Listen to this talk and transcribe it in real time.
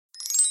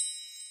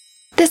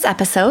This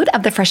episode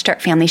of the Fresh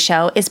Start Family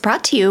Show is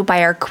brought to you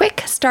by our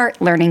Quick Start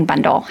Learning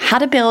Bundle, how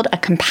to build a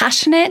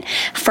compassionate,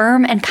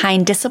 firm, and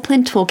kind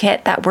discipline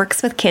toolkit that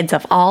works with kids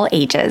of all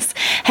ages.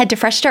 Head to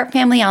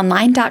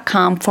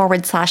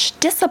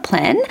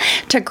freshstartfamilyonline.com/discipline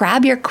to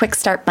grab your Quick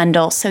Start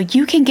Bundle so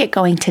you can get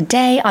going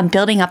today on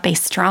building up a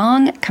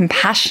strong,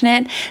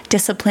 compassionate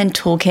discipline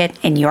toolkit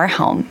in your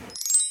home.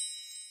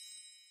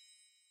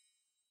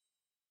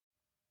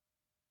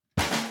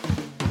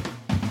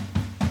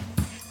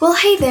 Well,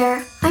 hey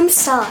there, I'm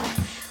Stella.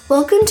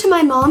 Welcome to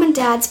my mom and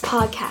dad's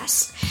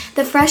podcast,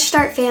 the Fresh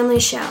Start Family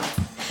Show.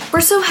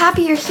 We're so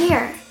happy you're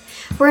here.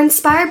 We're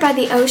inspired by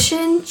the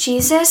ocean,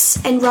 Jesus,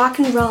 and rock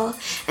and roll,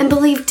 and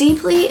believe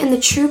deeply in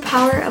the true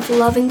power of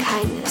love and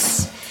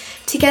kindness.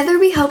 Together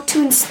we hope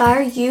to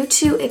inspire you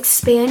to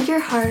expand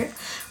your heart,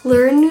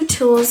 learn new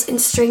tools,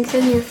 and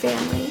strengthen your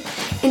family.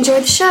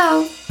 Enjoy the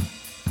show!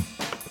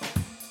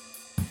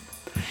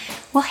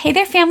 Well, hey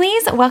there,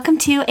 families. Welcome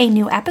to a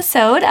new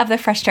episode of the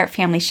Fresh Start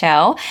Family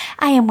Show.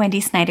 I am Wendy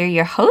Snyder,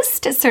 your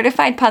host,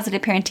 certified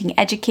positive parenting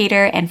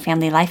educator and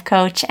family life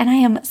coach, and I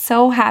am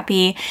so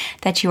happy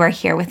that you are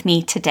here with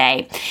me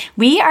today.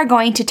 We are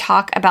going to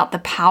talk about the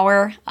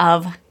power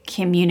of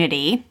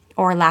community,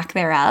 or lack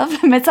thereof,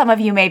 but some of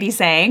you may be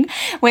saying,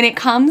 when it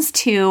comes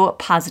to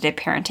positive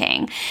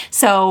parenting.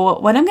 So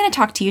what I'm going to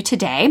talk to you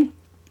today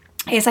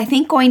is I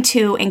think going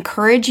to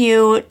encourage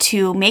you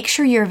to make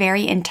sure you're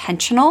very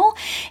intentional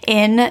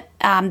in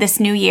this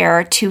new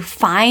year to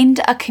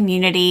find a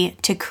community,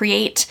 to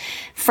create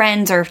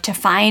friends, or to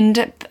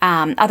find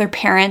other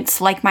parents,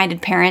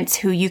 like-minded parents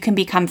who you can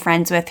become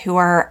friends with, who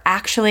are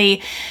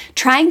actually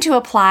trying to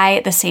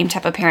apply the same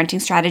type of parenting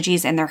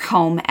strategies in their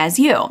home as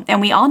you. And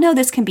we all know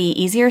this can be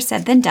easier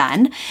said than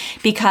done,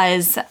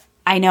 because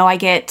I know I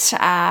get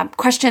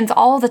questions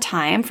all the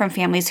time from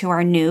families who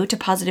are new to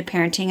positive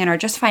parenting and are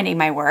just finding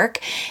my work.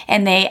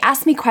 And they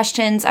ask me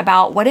questions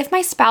about, what if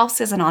my spouse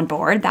isn't on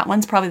board? That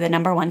one's probably the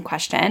number one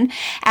question.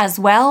 As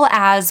well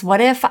as, what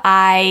if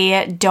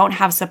I don't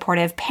have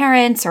supportive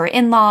parents or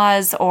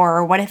in-laws?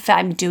 Or what if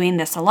I'm doing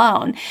this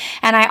alone?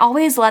 And I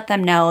always let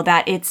them know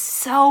that it's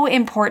so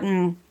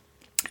important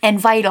and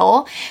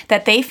vital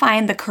that they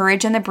find the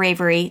courage and the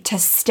bravery to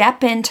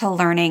step into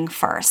learning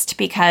first,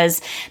 because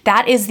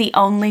that is the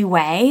only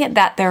way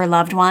that their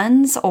loved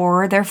ones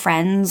or their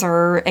friends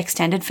or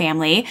extended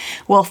family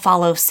will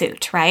follow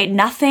suit, right?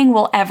 Nothing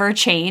will ever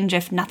change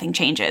if nothing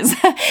changes.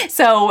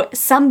 So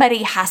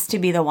somebody has to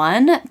be the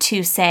one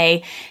to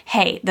say,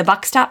 hey, the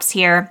buck stops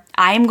here.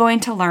 I'm going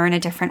to learn a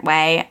different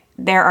way.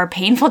 There are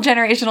painful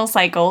generational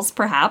cycles,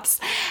 perhaps,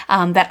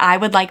 that I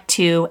would like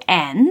to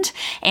end.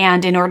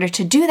 And in order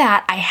to do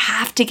that, I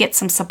have to get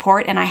some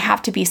support, and I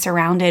have to be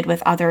surrounded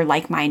with other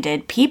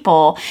like-minded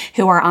people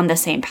who are on the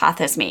same path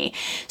as me.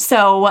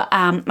 So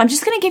I'm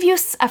just going to give you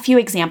a few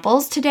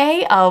examples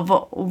today of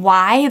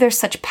why there's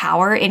such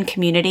power in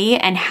community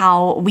and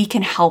how we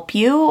can help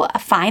you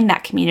find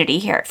that community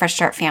here at Fresh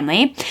Start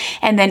Family.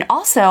 And then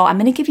also, I'm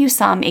going to give you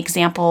some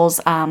examples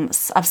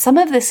of some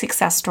of the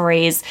success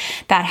stories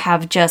that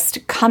have just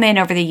come in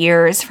over the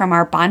years from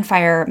our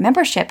Bonfire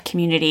membership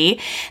community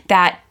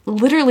that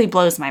literally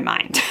blows my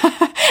mind.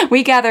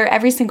 We gather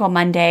every single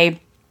Monday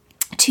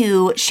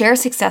to share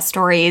success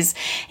stories.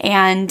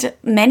 And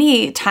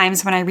many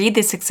times when I read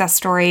these success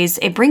stories,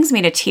 it brings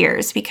me to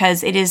tears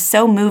because it is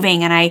so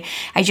moving. And I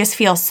just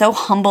feel so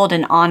humbled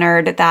and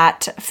honored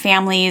that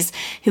families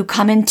who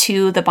come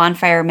into the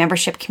Bonfire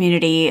membership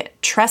community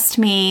trust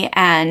me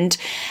and,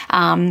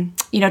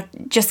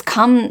 just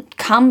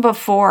come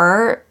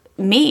before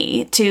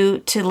me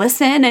to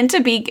listen and to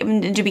be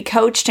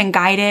coached and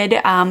guided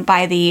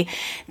by the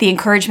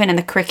encouragement and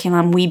the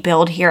curriculum we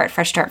build here at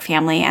Fresh Start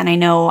Family. And I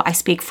know I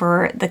speak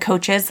for the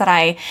coaches that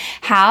I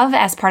have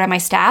as part of my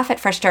staff at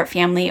Fresh Start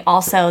Family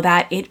also,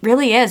 that it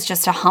really is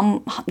just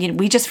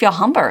we just feel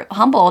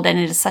humbled, and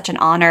it is such an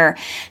honor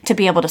to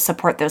be able to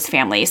support those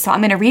families. So I'm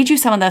going to read you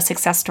some of those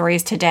success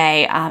stories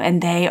today,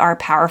 and they are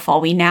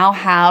powerful. We now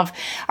have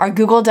our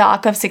Google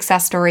Doc of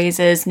success stories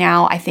is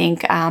now, I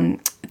think,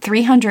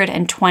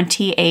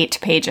 328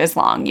 pages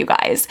long, you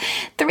guys.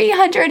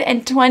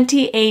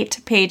 328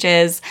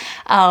 pages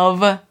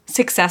of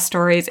success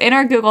stories in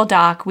our Google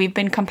Doc. We've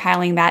been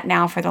compiling that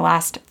now for the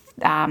last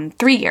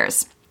 3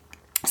 years.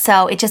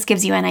 So it just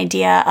gives you an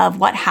idea of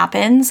what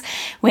happens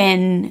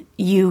when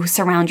you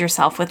surround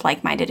yourself with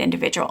like-minded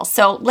individuals.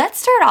 So let's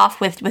start off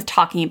with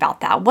talking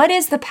about that. What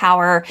is the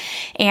power,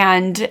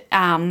 and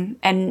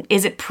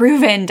is it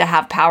proven to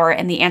have power?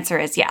 And the answer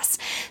is yes.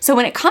 So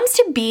when it comes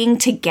to being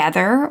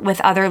together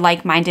with other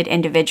like-minded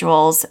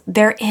individuals,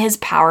 there is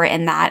power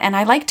in that. And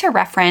I like to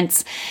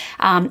reference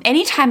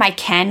anytime I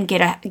can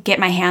get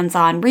my hands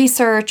on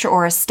research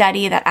or a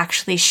study that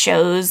actually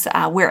shows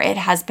where it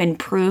has been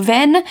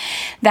proven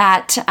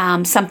that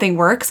that something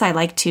works, I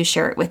like to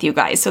share it with you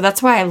guys. So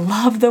that's why I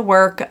love the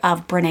work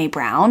of Brené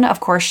Brown. Of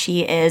course,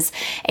 she is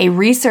a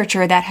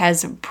researcher that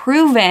has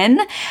proven,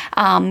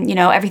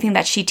 everything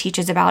that she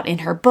teaches about in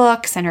her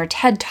books and her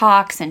TED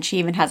Talks, and she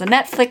even has a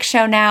Netflix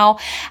show now.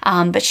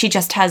 But she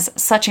just has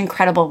such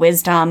incredible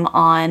wisdom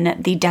on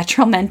the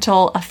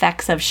detrimental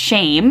effects of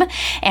shame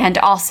and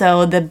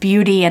also the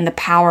beauty and the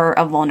power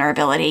of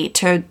vulnerability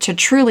to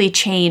truly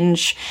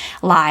change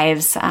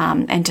lives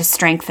and to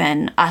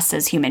strengthen us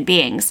as human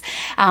beings.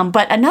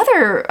 But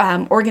another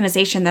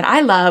organization that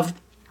I love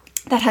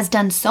that has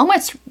done so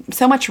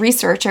much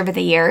research over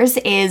the years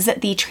is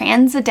the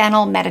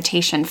Transcendental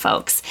Meditation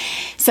folks.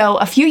 So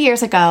a few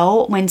years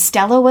ago, when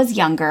Stella was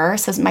younger,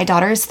 so my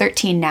daughter is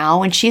 13 now,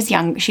 when she's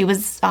young, she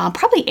was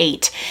probably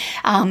 8.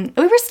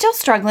 We were still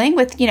struggling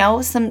with,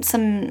 some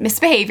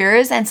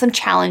misbehaviors and some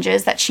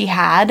challenges that she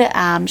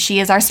had. She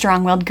is our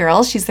strong-willed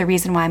girl. She's the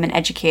reason why I'm an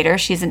educator.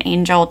 She's an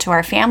angel to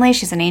our family.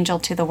 She's an angel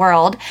to the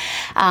world.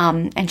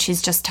 And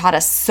she's just taught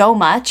us so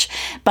much,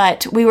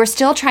 but we were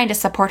still trying to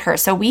support her.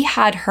 So we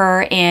had her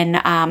in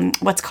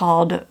what's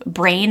called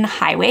Brain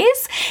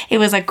Highways. It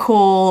was a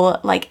cool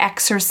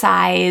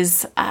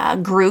exercise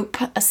group,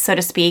 so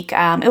to speak.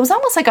 It was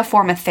almost like a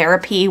form of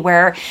therapy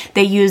where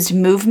they used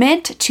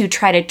movement to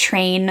try to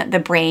train the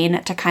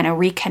brain to kind of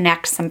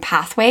reconnect some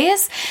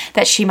pathways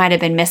that she might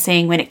have been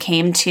missing when it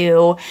came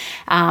to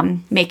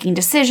making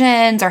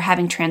decisions or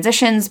having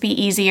transitions be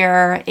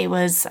easier. It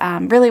was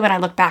really, when I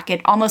look back,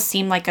 it almost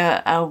seemed like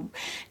a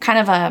kind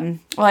of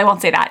well, I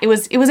won't say that. It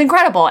was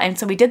incredible. And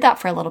so we did that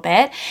for a little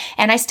bit.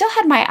 And I still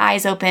had my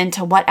eyes open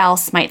to what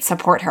else might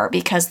support her,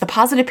 because the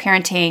positive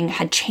parenting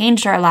had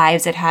changed our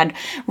lives. It had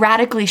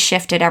radically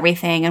shifted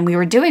everything, and we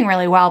were doing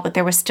really well, but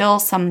there was still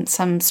some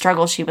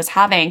struggles she was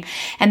having.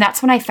 And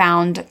that's when I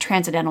found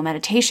Transcendental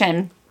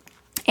Meditation.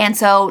 And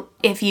so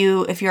if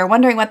you're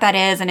wondering what that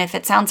is and if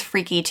it sounds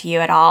freaky to you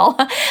at all,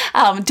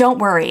 don't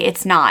worry.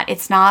 It's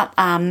not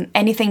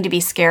anything to be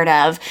scared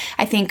of.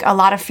 I think a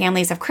lot of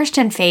families of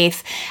Christian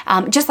faith,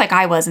 just like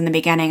I was in the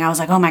beginning, I was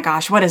like, oh my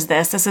gosh, what is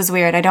this? This is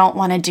weird. I don't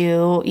want to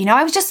do,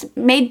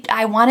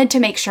 I wanted to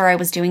make sure I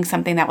was doing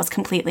something that was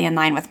completely in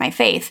line with my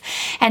faith.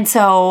 And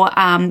so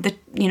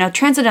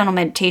Transcendental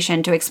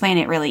Meditation, to explain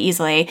it really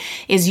easily,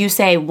 is you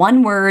say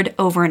one word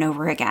over and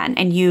over again,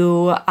 and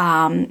you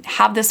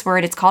have this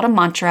word. It's called a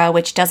mantra,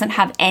 which doesn't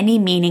have any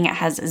meaning. It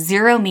has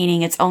zero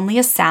meaning. It's only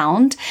a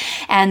sound.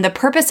 And the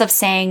purpose of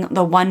saying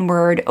the one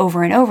word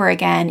over and over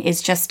again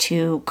is just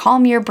to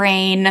calm your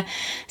brain,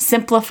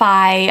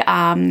 simplify,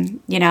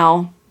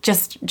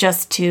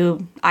 just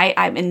to,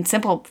 I'm in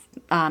simple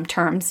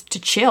terms, to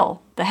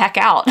chill the heck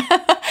out.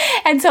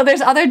 And so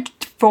there's other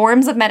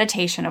forms of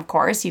meditation, of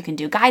course. You can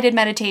do guided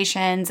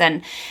meditations,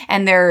 and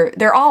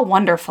they're all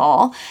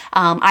wonderful.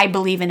 I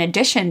believe in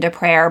addition to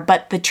prayer,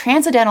 but the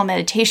Transcendental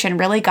Meditation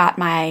really got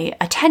my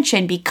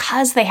attention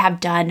because they have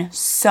done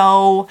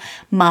so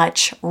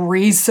much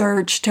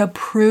research to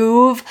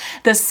prove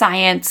the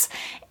science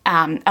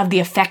of the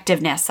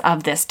effectiveness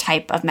of this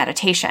type of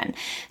meditation.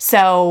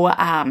 So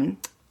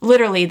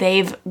literally,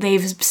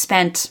 they've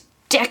spent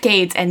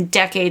decades and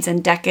decades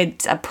and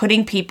decades of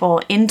putting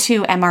people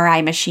into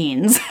MRI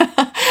machines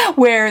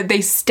where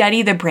they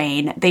study the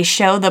brain. They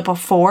show the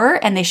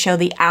before and they show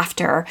the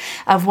after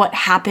of what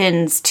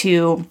happens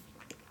to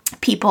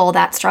people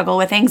that struggle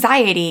with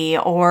anxiety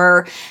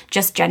or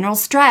just general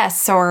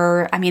stress,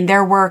 or,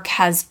 their work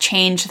has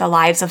changed the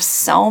lives of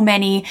so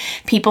many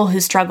people who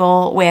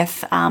struggle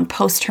with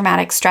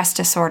post-traumatic stress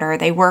disorder.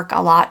 They work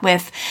a lot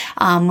with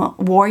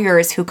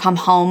warriors who come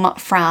home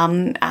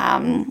from,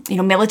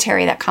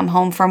 military that come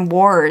home from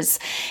wars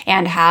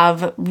and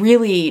have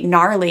really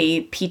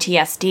gnarly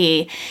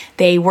PTSD.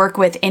 They work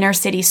with inner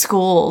city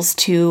schools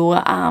to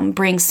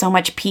bring so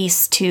much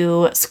peace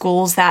to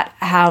schools that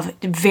have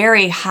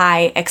very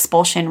high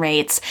expulsion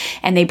rates,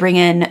 and they bring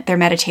in their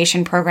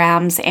meditation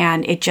programs,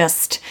 and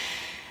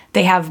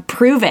they have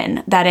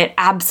proven that it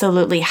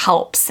absolutely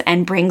helps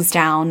and brings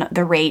down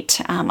the rate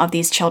of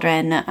these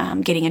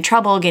children getting in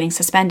trouble, getting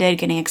suspended,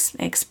 getting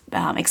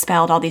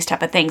expelled, all these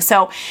type of things.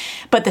 So,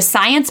 but the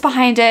science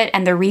behind it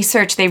and the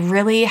research, they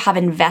really have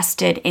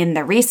invested in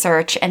the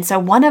research. And so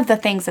one of the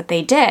things that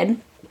they did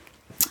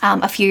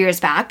a few years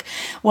back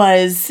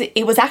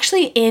it was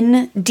actually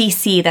in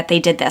DC that they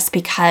did this,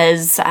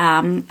 because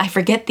I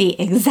forget the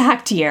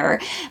exact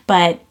year,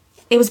 but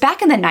it was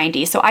back in the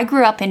 90s. So I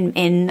grew up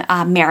in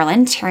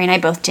Maryland. Terry and I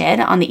both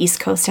did, on the East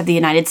Coast of the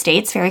United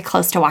States, very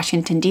close to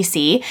Washington,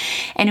 D.C.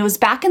 And it was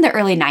back in the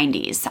early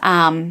 90s,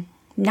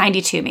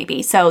 92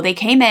 maybe. So they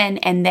came in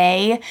and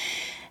they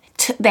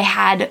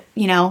had,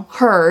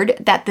 heard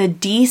that the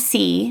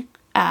D.C.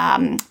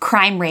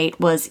 crime rate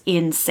was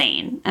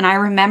insane. And I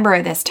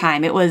remember this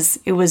time, it was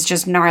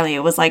just gnarly.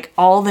 It was like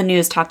all the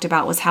news talked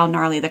about was how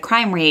gnarly the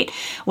crime rate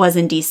was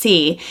in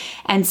DC.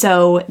 And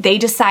so they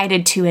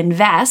decided to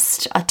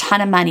invest a ton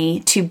of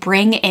money to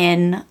bring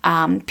in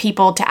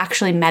people to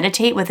actually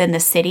meditate within the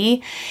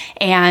city,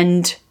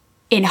 and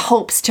in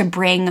hopes to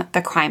bring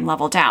the crime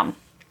level down.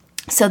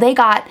 So they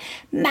got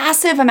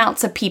massive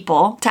amounts of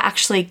people to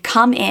actually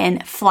come in,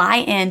 fly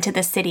into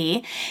the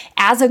city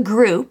as a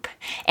group,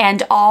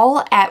 and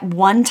all at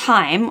one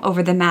time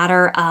over the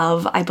matter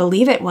of, I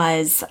believe it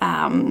was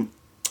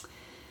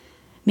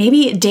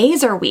maybe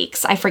days or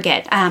weeks, I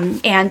forget.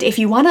 And if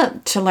you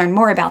want to learn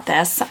more about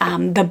this,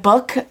 the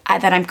book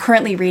that I'm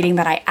currently reading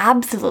that I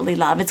absolutely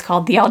love, it's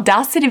called The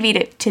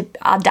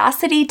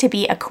Audacity to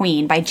Be a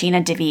Queen by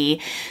Gina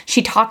DeVee.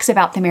 She talks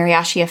about the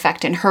Mariachi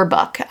effect in her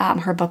book.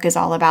 Her book is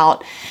all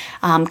about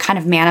kind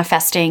of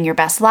manifesting your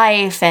best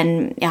life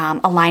and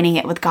aligning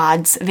it with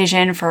God's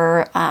vision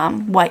for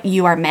what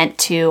you are meant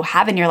to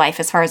have in your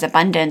life as far as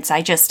abundance.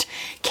 I just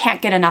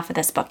can't get enough of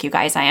this book, you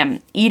guys. I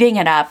am eating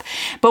it up.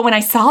 But when I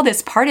saw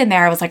this part in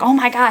there, I was like, oh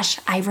my gosh,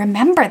 I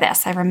remember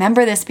this. I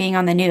remember this being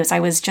on the news.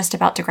 I was just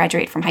about to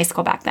graduate from high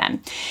school back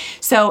then.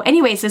 So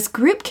anyways, this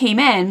group came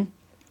in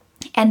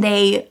and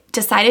they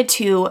decided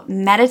to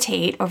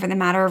meditate over the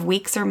matter of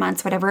weeks or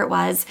months, whatever it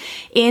was,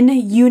 in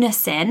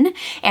unison.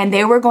 And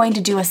they were going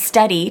to do a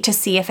study to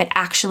see if it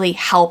actually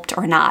helped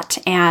or not.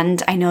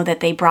 And I know that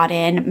they brought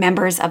in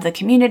members of the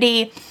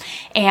community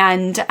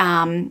and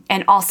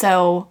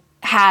also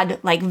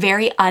had like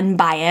very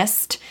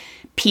unbiased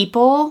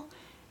people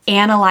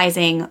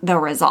analyzing the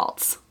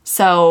results.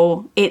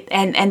 So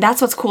and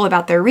that's what's cool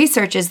about their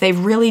research is they've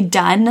really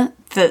done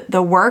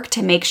the work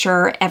to make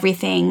sure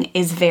everything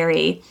is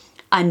very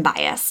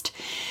unbiased.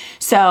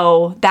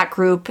 So that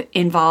group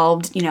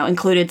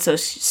included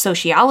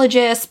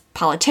sociologists,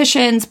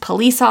 politicians,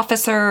 police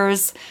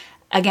officers.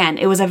 Again,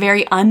 it was a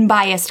very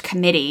unbiased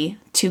committee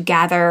to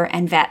gather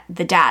and vet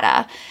the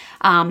data.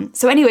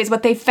 So anyways,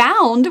 what they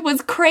found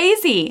was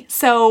crazy.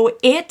 So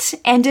it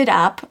ended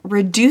up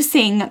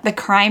reducing the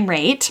crime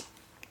rate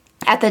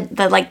at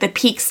the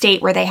peak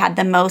state where they had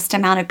the most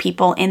amount of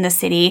people in the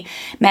city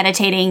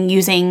meditating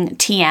using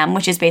TM,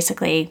 which is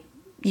basically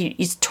you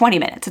use 20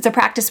 minutes. It's a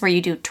practice where you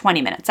do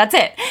 20 minutes. That's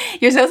it.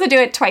 You're supposed to do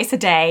it twice a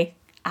day.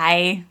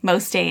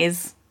 Most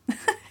days,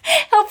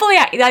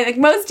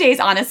 most days,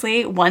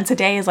 honestly, once a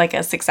day is like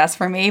a success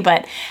for me,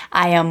 but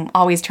I am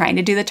always trying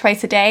to do the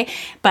twice a day.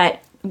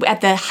 But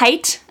at the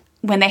height,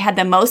 when they had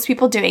the most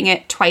people doing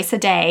it twice a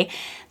day,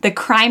 the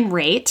crime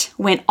rate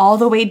went all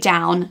the way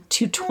down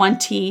to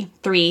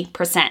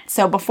 23%.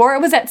 So before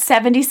it was at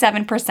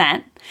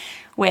 77%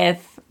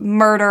 with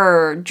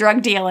murder,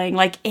 drug dealing,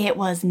 like it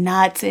was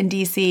nuts in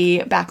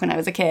DC back when I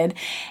was a kid.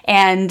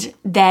 And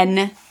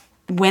then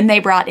when they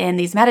brought in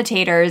these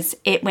meditators,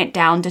 it went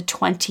down to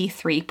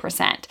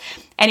 23%.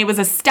 And it was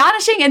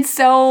astonishing and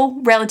so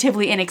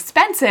relatively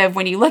inexpensive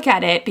when you look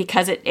at it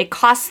because it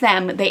cost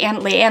them, they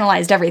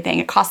analyzed everything.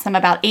 It cost them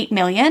about $8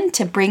 million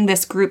to bring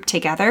this group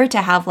together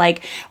to have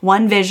like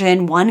one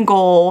vision, one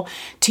goal,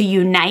 to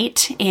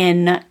unite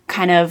in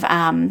kind of,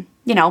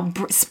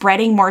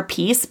 spreading more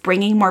peace,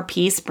 bringing more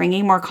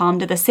calm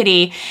to the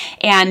city.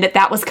 And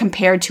that was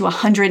compared to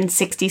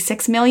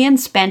 $166 million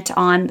spent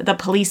on the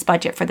police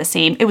budget for the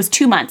same. It was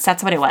 2 months.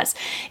 That's what it was.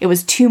 It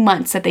was 2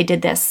 months that they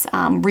did this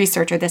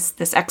research or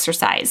this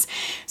exercise.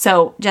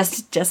 So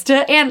just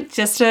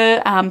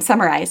to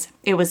summarize,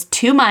 it was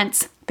 2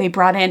 months. They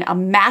brought in a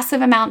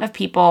massive amount of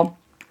people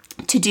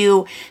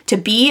to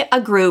be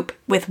a group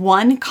with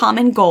one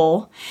common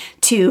goal,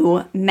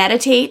 to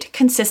meditate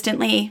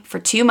consistently for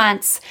 2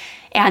 months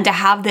and to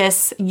have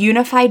this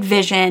unified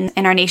vision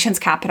in our nation's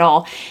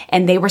capital.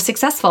 And they were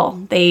successful.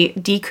 They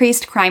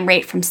decreased crime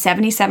rate from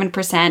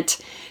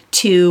 77%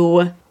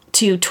 to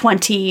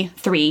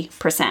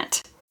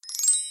 23%.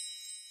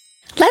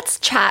 Let's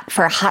chat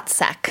for a hot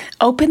sec,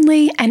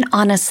 openly and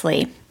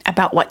honestly,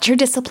 about what your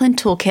discipline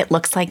toolkit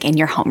looks like in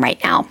your home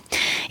right now.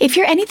 If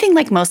you're anything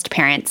like most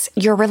parents,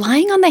 you're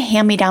relying on the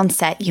hand-me-down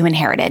set you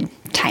inherited.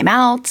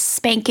 Timeouts,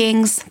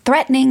 spankings,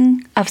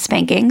 threatening of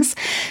spankings,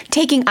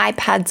 taking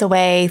iPads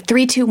away,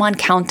 3-2-1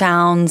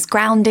 countdowns,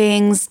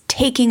 groundings,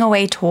 taking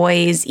away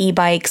toys,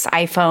 e-bikes,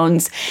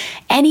 iPhones,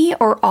 any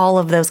or all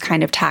of those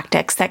kind of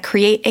tactics that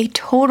create a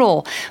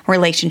total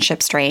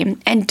relationship strain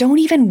and don't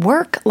even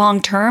work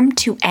long-term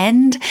to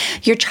end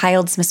your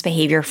child's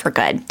misbehavior for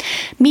good.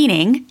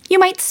 Meaning, you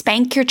might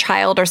spank your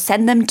child or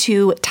send them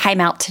to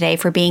timeout today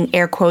for being,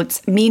 air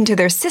quotes, mean to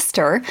their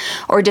sister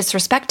or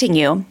disrespecting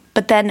you.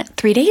 But then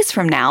 3 days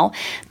from now,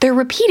 they're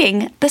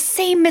repeating the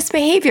same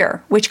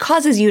misbehavior, which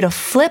causes you to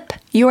flip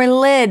your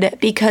lid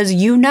because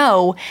you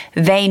know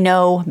they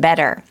know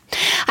better.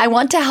 I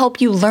want to help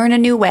you learn a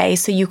new way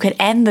so you could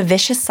end the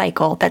vicious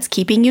cycle that's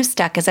keeping you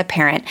stuck as a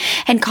parent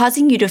and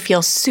causing you to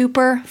feel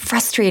super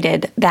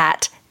frustrated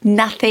that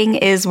nothing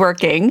is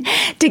working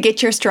to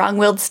get your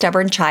strong-willed,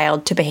 stubborn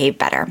child to behave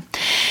better.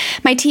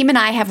 My team and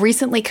I have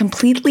recently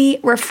completely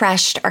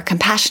refreshed our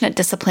Compassionate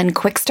Discipline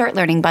Quick Start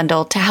Learning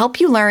Bundle to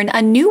help you learn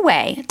a new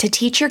way to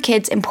teach your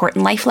kids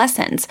important life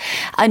lessons,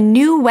 a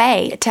new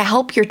way to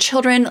help your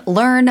children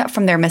learn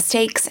from their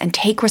mistakes and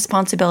take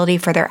responsibility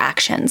for their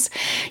actions.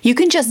 You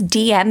can just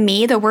DM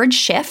me the word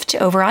shift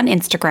over on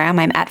Instagram.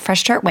 I'm at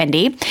Fresh Start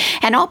Wendy,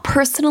 and I'll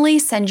personally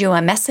send you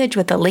a message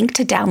with a link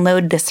to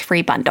download this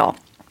free bundle.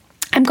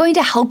 I'm going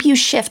to help you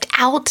shift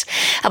out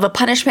of a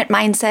punishment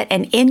mindset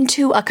and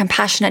into a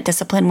compassionate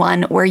discipline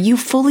one where you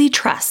fully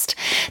trust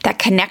that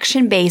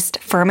connection-based,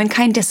 firm and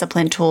kind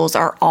discipline tools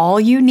are all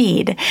you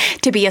need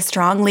to be a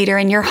strong leader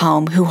in your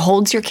home who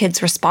holds your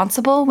kids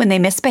responsible when they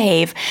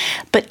misbehave,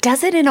 but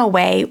does it in a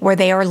way where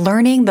they are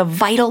learning the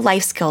vital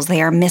life skills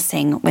they are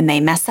missing when they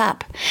mess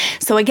up.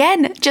 So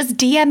again, just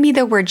DM me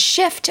the word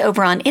shift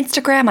over on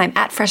Instagram. I'm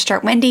at Fresh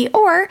Start Wendy,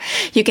 or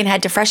you can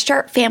head to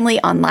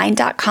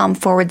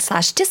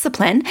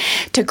freshstartfamilyonline.com/discipline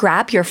to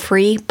grab your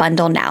free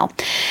bundle now.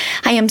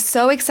 I am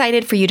so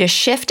excited for you to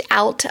shift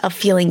out of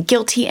feeling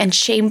guilty and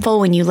shameful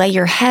when you lay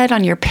your head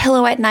on your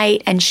pillow at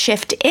night and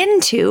shift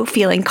into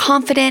feeling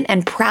confident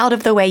and proud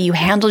of the way you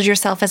handled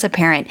yourself as a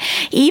parent,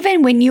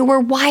 even when you were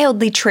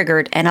wildly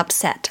triggered and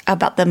upset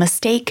about the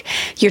mistake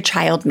your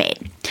child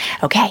made.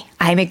 Okay,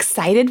 I'm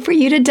excited for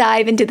you to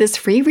dive into this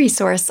free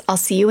resource. I'll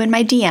see you in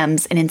my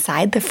DMs and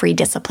inside the free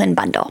discipline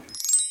bundle.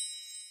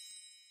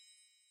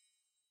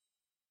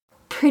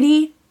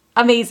 Pretty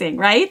amazing,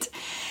 right?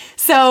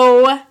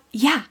 So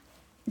yeah,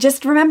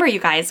 just remember, you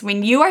guys,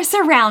 when you are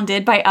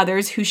surrounded by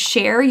others who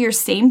share your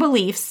same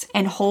beliefs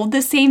and hold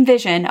the same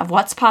vision of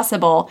what's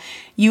possible,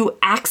 you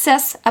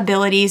access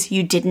abilities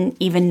you didn't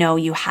even know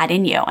you had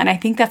in you. And I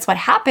think that's what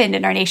happened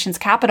in our nation's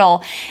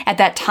capital at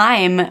that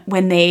time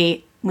when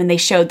they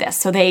showed this.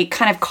 So they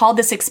kind of called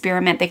this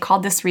experiment, they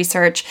called this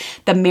research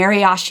the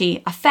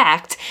Mariachi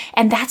effect.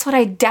 And that's what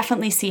I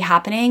definitely see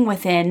happening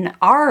within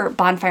our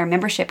Bonfire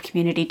membership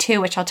community too,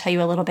 which I'll tell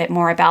you a little bit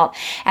more about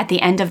at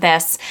the end of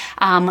this.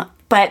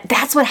 But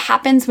that's what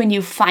happens when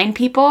you find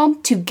people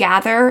to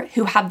gather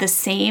who have the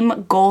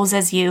same goals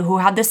as you, who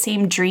have the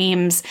same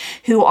dreams,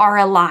 who are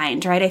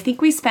aligned, right? I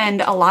think we spend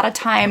a lot of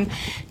time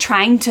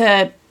trying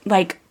to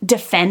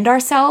defend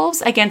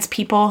ourselves against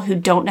people who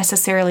don't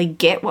necessarily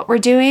get what we're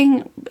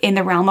doing in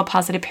the realm of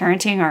positive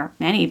parenting or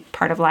any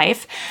part of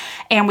life.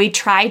 And we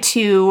try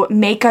to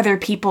make other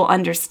people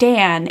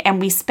understand, and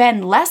we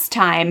spend less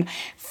time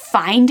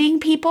finding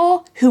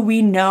people who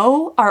we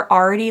know are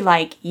already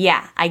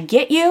yeah, I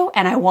get you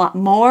and I want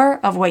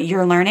more of what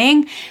you're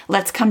learning.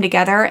 Let's come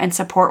together and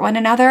support one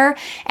another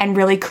and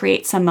really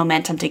create some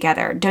momentum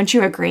together. Don't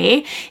you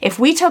agree? If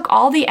we took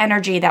all the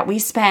energy that we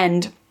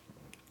spend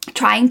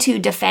trying to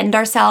defend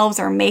ourselves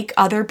or make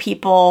other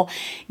people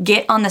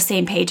get on the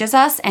same page as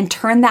us and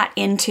turn that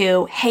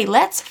into, hey,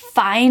 let's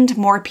find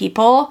more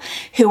people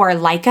who are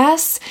like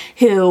us,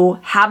 who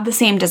have the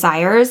same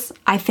desires,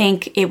 I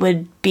think it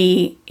would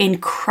be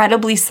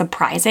incredibly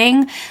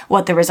surprising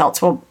what the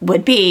results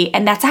would be.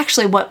 And that's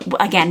actually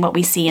what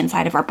we see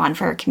inside of our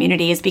Bonfire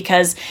communities,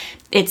 because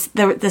it's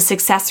the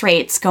success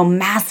rates go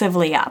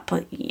massively up.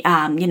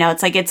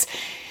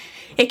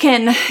 It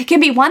can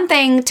be one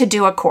thing to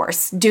do a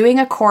course. Doing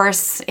a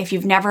course, if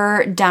you've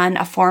never done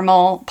a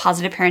formal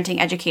positive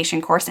parenting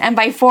education course, and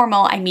by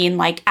formal, I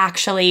mean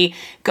actually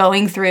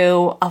going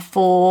through a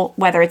full,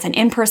 whether it's an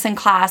in-person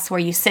class where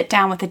you sit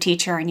down with a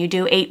teacher and you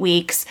do 8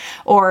 weeks,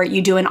 or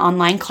you do an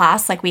online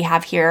class like we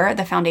have here,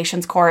 the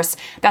Foundations course,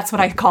 that's what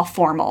I call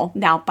formal.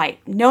 Now, by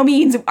no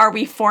means are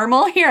we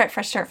formal here at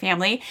Fresh Start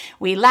Family.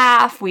 We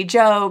laugh, we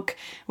joke,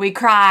 we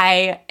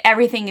cry,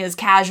 everything is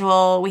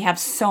casual. We have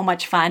so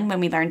much fun when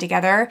we learn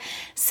together.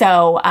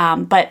 So,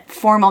 but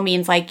formal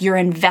means you're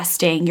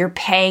investing, you're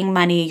paying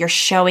money, you're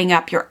showing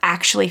up, you're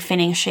actually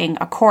finishing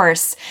a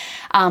course.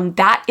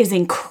 That is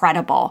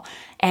incredible.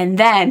 And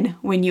then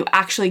when you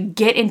actually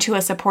get into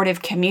a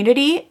supportive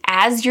community,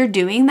 as you're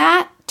doing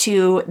that,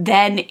 to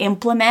then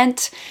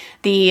implement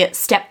the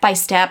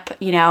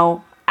step-by-step,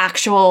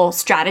 actual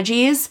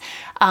strategies,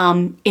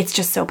 it's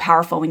just so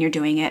powerful when you're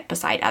doing it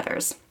beside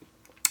others.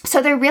 So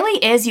there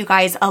really is, you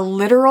guys, a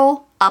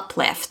literal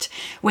uplift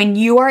when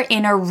you are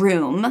in a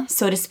room,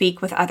 so to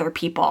speak, with other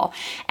people.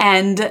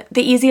 And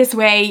the easiest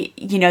way,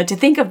 to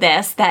think of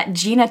this that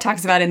Gina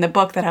talks about in the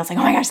book that I was like,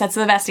 oh my gosh, that's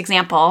the best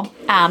example,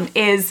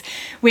 is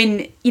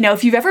when,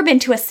 if you've ever been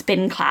to a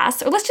spin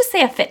class, or let's just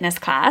say a fitness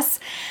class.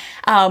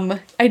 I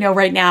know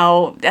right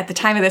now, at the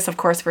time of this, of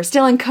course, we're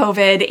still in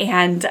COVID,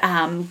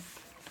 and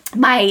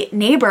my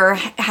neighbor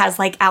has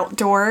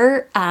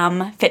outdoor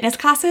fitness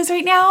classes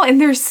right now, and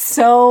they're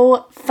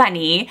so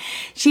funny.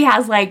 She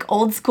has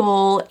old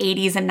school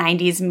 80s and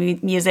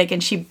 90s music,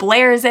 and she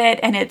blares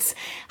it, and it's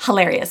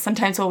hilarious.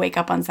 Sometimes we'll wake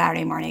up on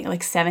Saturday morning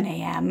at 7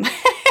 a.m.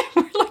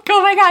 We're like,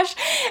 oh my gosh.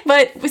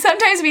 But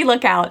sometimes we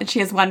look out and she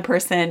has one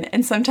person,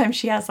 and sometimes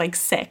she has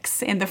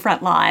 6 in the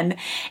front lawn.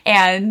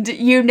 And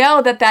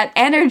that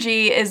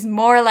energy is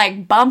more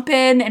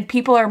bumping, and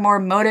people are more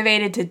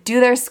motivated to do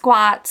their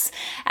squats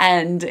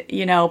and,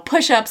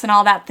 push-ups and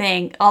all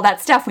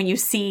that stuff when you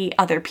see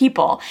other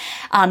people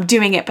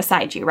doing it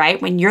beside you,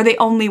 right? When you're the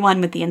only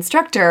one with the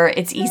instructor,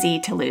 it's easy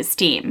to lose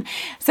steam.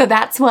 So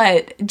that's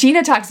what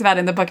Gina talks about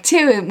in the book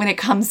too, when it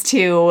comes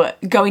to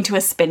going to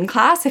a spin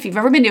class. If you've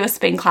ever been to a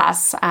spin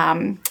class,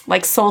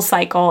 like Soul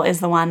Cycle is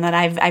the one that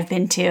I've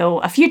been to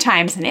a few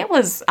times, and it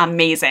was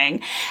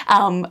amazing.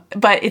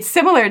 But it's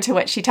similar to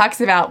what she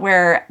talks about,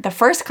 where the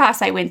first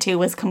class I went to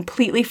was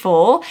completely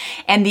full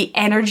and the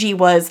energy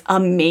was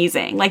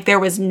amazing. Like there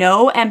was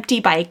no empty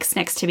bikes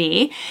next to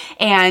me,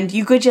 and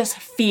you could just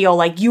feel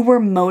like you were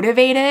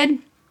motivated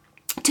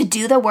to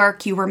do the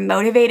work. You were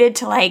motivated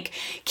to like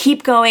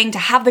keep going, to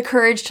have the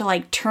courage to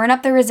like turn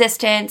up the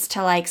resistance,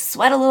 to like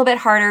sweat a little bit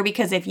harder,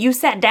 because if you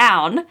sat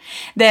down,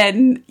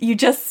 then you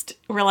just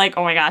were like,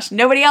 oh my gosh,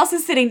 nobody else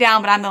is sitting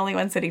down, but I'm the only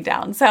one sitting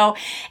down. So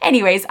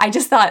anyways, I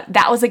just thought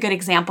that was a good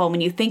example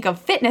when you think of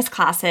fitness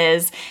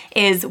classes,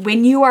 is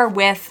when you are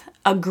with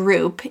a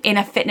group in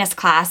a fitness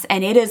class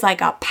and it is like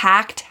a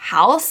packed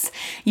house,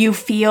 you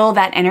feel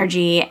that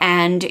energy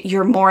and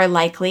you're more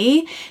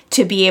likely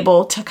to be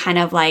able to kind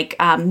of like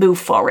move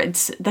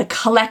forwards. The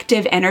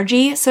collective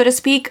energy, so to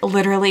speak,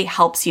 literally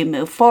helps you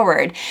move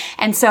forward.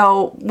 And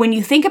so when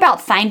you think about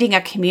finding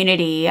a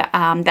community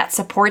that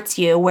supports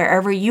you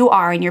wherever you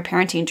are in your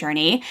parenting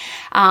journey,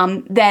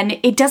 then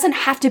it doesn't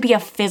have to be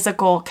a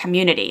physical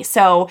community.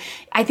 So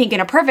I think in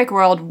a perfect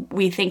world,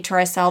 we think to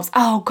ourselves,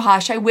 oh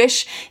gosh, I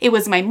wish it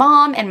was my mom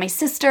and my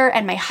sister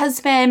and my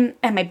husband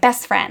and my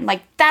best friend.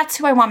 Like that's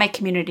who I want my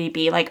community to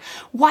be. Like,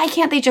 why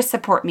can't they just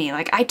support me?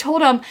 Like I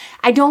told them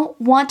I don't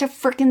want to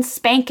freaking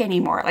spank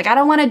anymore. Like I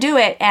don't want to do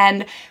it.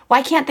 And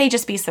why can't they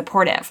just be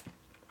supportive?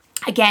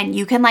 Again,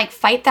 you can like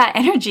fight that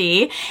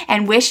energy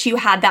and wish you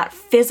had that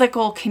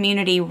physical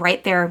community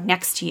right there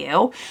next to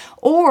you.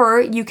 Or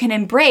you can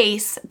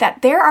embrace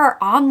that there are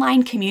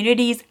online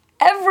communities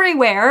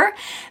everywhere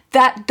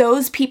that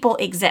those people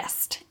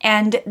exist.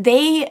 And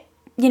they,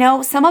 you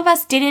know, some of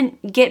us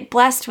didn't get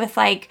blessed with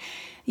like,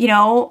 you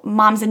know,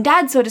 moms and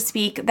dads, so to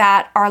speak,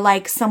 that are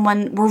like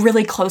someone we're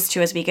really close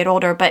to as we get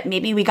older, but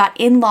maybe we got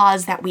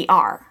in-laws that we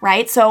are,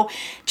 right? So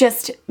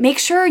just make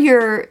sure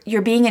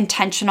you're being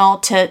intentional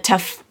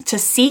to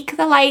seek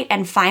the light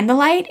and find the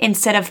light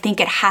instead of think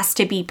it has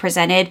to be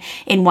presented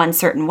in one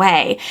certain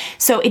way.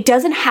 So it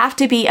doesn't have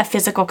to be a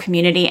physical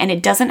community, and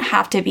it doesn't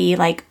have to be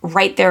like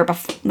right there,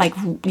 like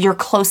your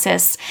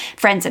closest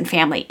friends and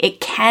family.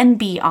 It can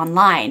be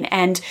online.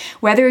 And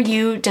whether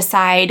you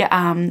decide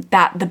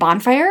that the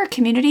bonfire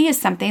community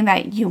is something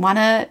that you want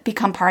to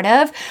become part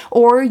of,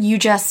 or you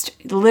just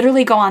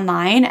literally go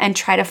online and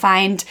try to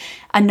find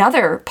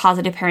another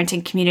positive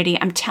parenting community,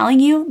 I'm telling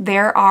you,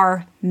 there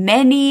are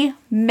many,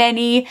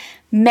 many,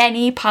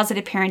 many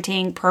positive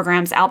parenting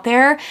programs out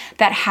there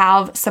that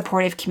have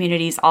supportive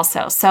communities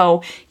also.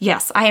 So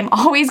yes, I am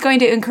always going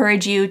to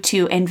encourage you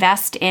to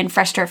invest in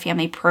Fresh Start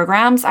Family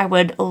programs. I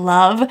would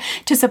love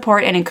to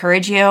support and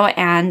encourage you.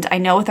 And I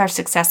know with our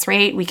success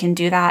rate, we can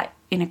do that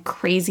in a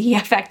crazy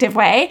effective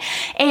way.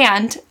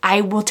 And I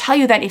will tell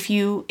you that if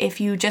you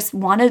just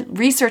want to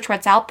research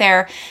what's out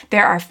there,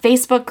 there are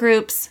Facebook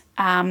groups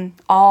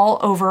all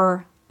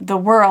over the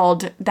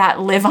world that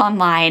live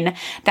online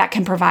that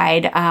can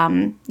provide,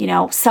 you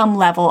know, some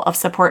level of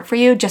support for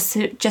you, just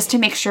to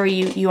make sure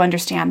you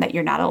understand that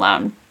you're not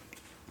alone.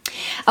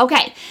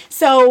 Okay,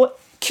 so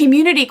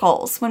community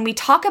goals. When we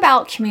talk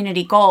about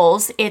community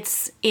goals,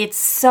 it's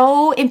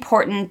so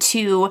important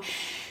to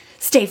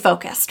stay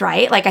focused,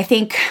 right? Like I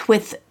think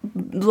with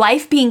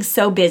life being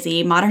so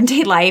busy, modern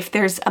day life,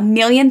 there's a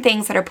million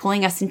things that are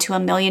pulling us into a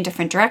million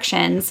different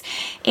directions.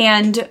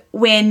 And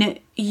when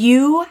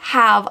you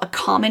have a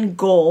common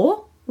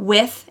goal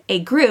with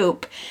a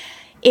group,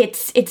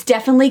 it's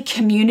definitely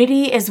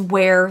community is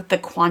where the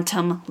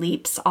quantum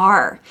leaps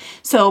are.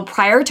 So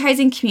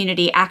prioritizing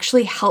community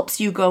actually helps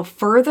you go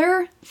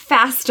further,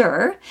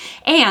 faster,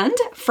 and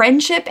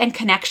friendship and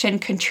connection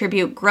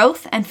contribute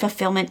growth and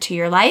fulfillment to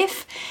your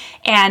life.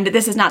 And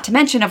this is not to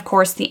mention, of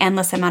course, the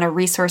endless amount of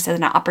resources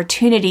and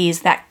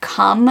opportunities that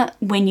come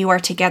when you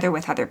are together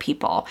with other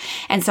people.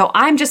 And so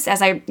I'm just,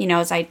 as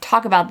I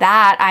talk about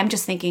that, I'm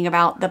just thinking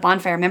about the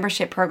Bonfire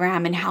Membership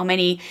Program and how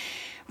many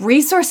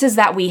resources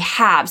that we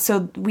have.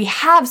 So we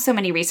have so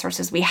many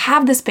resources. We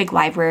have this big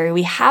library.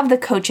 We have the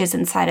coaches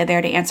inside of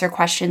there to answer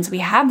questions. We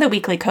have the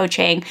weekly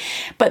coaching.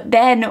 But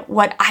then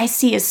what I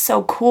see is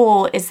so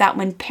cool is that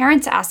when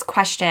parents ask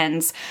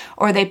questions,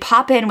 or they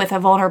pop in with a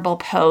vulnerable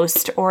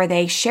post, or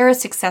they share a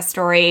success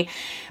story,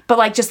 but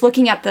like just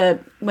looking at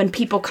when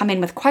people come in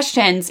with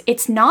questions,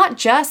 it's not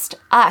just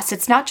us.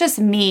 It's not just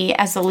me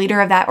as the leader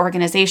of that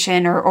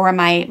organization or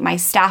my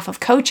staff of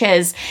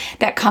coaches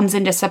that comes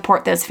in to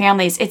support those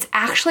families. It's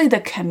actually the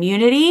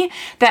community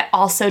that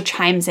also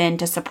chimes in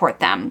to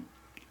support them.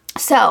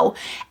 So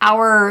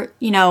our,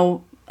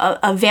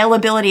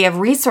 availability of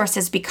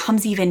resources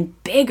becomes even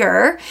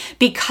bigger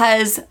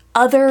because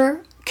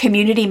other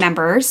community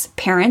members,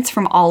 parents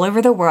from all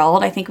over the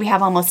world. I think we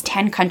have almost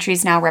 10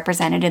 countries now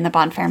represented in the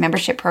Bonfire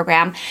Membership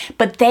Program,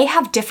 but they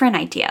have different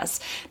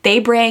ideas. They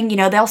bring,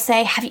 they'll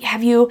say,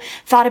 have you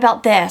thought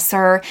about this?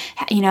 Or,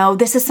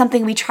 this is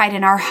something we tried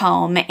in our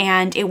home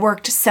and it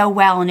worked so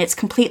well and it's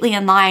completely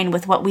in line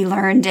with what we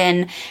learned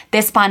in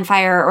this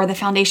bonfire or the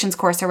foundations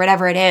course or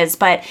whatever it is.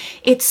 But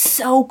it's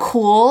so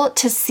cool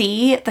to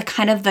see the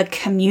kind of the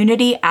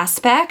community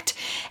aspect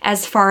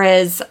as far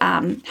as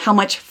how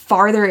much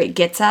farther it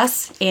gets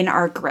us in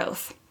our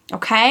growth.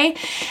 Okay.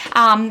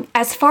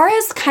 As far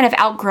as kind of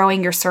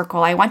outgrowing your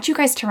circle, I want you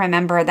guys to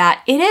remember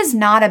that it is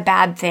not a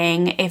bad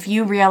thing if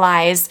you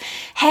realize,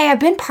 hey, I've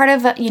been part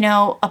of,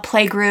 a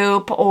play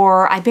group,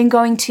 or I've been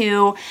going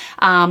to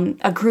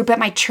a group at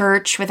my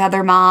church with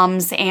other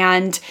moms,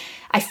 and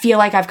I feel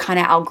like I've kind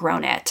of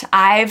outgrown it.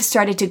 I've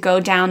started to go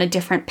down a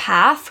different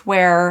path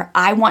where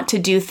I want to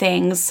do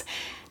things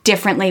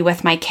differently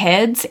with my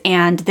kids,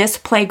 and this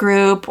play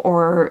group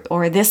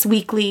or this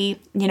weekly,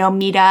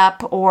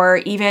 meetup, or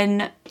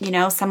even,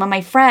 some of my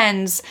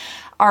friends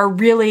are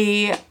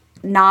really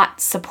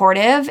not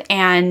supportive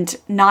and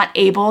not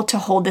able to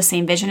hold the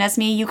same vision as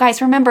me. You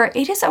guys remember,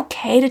 it is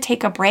okay to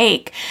take a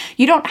break.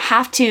 You don't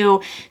have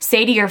to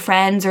say to your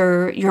friends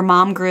or your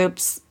mom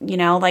groups,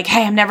 like,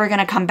 hey, I'm never going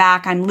to come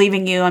back. I'm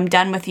leaving you. I'm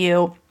done with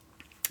you.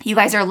 You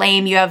guys are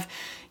lame. You have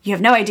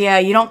no idea.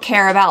 You don't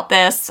care about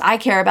this. I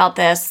care about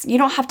this. You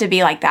don't have to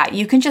be like that.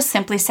 You can just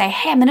simply say,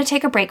 hey, I'm going to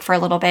take a break for a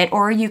little bit.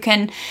 Or you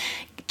can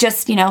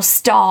just,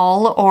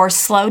 stall or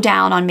slow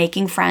down on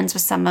making plans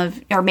with some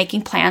of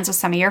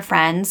your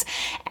friends.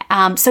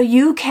 So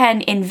you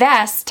can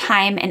invest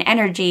time and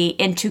energy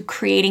into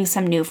creating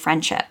some new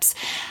friendships.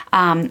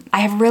 I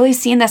have really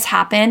seen this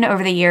happen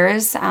over the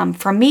years.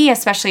 For me,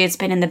 especially, it's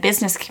been in the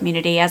business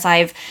community as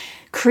I've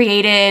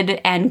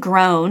created and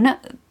grown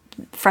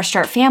Fresh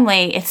Start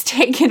Family. It's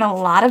taken a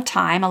lot of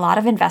time, a lot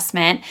of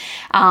investment.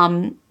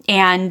 And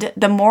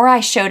the more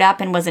I showed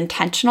up and was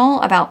intentional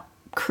about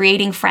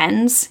creating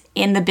friends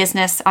in the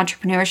business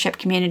entrepreneurship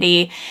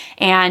community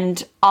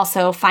and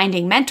also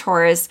finding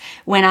mentors,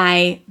 when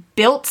I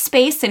built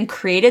space and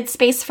created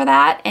space for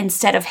that,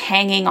 instead of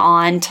hanging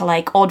on to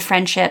like old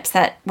friendships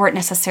that weren't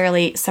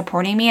necessarily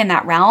supporting me in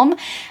that realm,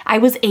 I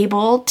was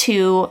able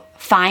to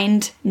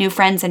find new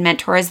friends and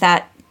mentors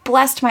that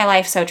blessed my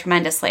life so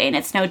tremendously. And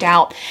it's no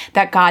doubt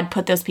that God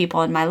put those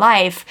people in my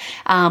life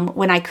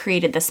when I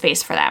created the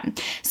space for them.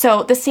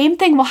 So the same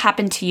thing will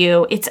happen to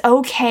you. It's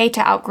okay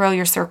to outgrow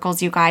your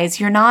circles, you guys.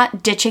 You're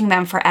not ditching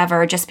them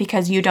forever just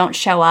because you don't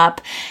show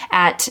up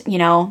at,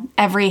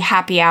 every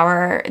happy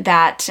hour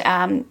that,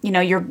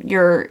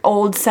 your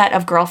old set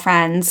of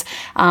girlfriends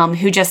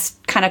who just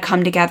kind of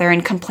come together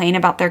and complain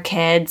about their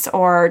kids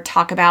or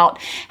talk about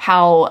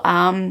how,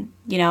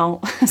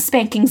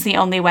 spanking's the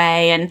only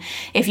way. And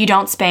if you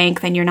don't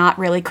spank, then you're not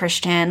really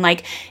Christian.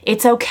 Like,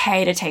 it's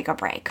okay to take a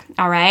break.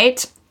 All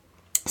right.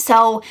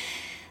 So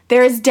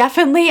there is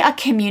definitely a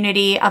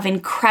community of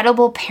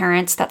incredible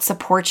parents that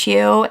support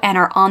you and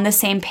are on the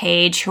same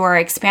page, who are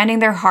expanding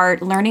their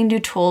heart, learning new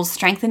tools,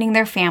 strengthening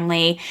their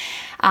family.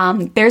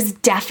 There's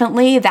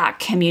definitely that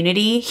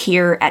community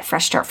here at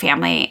Fresh Start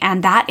Family,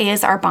 and that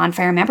is our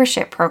Bonfire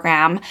membership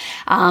program.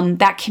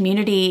 That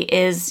community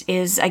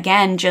is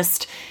again,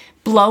 just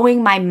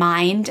blowing my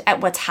mind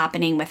at what's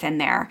happening within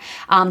there.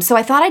 So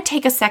I thought I'd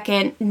take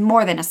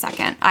more than a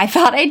second. I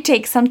thought I'd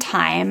take some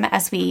time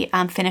as we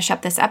finish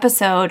up this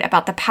episode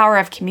about the power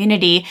of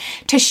community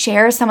to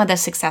share some of the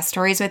success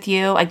stories with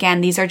you.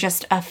 Again, these are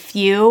just a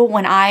few.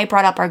 When I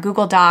brought up our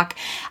Google Doc,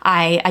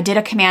 I did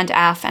a Command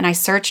F and I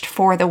searched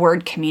for the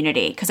word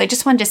community because I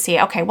just wanted to see,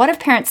 okay, what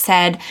have parents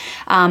said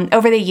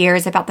over the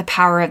years about the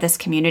power of this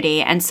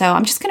community? And so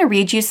I'm just going to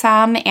read you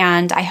some,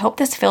 and I hope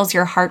this fills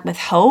your heart with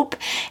hope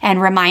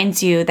and reminds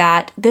you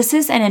that this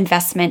is an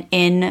investment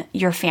in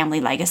your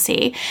family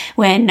legacy.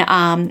 When,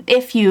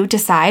 if you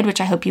decide, which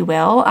I hope you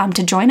will,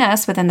 to join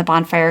us within the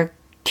Bonfire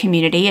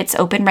community, it's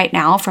open right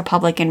now for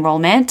public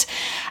enrollment,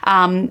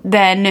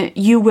 then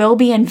you will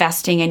be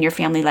investing in your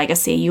family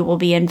legacy. You will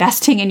be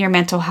investing in your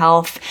mental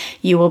health.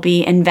 You will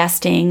be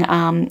investing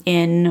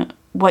in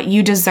what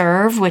you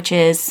deserve, which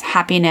is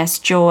happiness,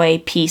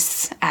 joy,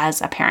 peace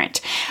as a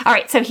parent. All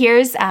right, so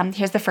here's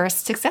the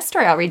first success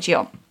story I'll read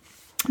you.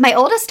 My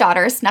oldest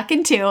daughter snuck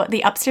into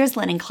the upstairs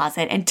linen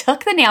closet and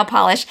took the nail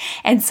polish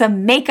and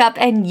some makeup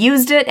and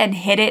used it and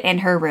hid it in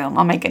her room.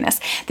 Oh my goodness.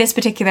 This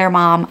particular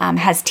mom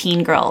has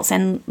teen girls.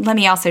 And let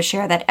me also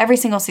share that every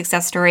single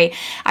success story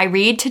I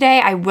read today,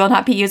 I will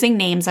not be using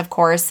names, of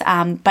course,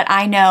 but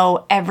I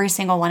know every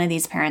single one of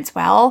these parents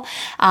well.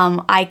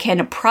 I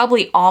can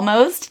probably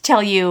almost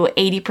tell you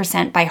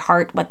 80% by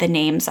heart what the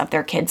names of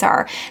their kids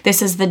are.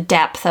 This is the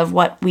depth of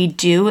what we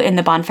do in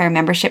the Bonfire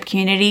membership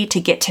community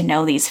to get to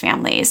know these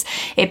families.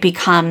 It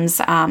becomes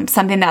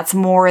something that's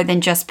more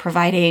than just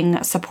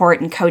providing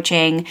support and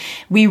coaching.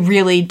 We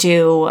really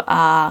do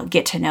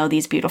get to know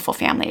these beautiful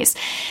families.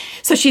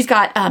 So she's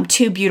got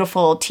two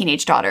beautiful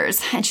teenage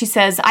daughters. And she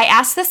says, I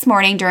asked this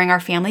morning during our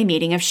family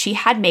meeting if she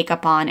had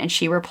makeup on, and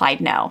she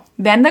replied no.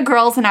 Then the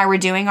girls and I were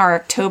doing our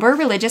October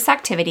religious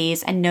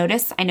activities, and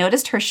I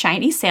noticed her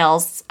shiny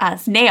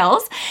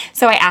nails.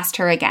 So I asked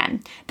her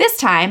again. This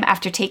time,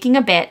 after taking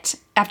a bit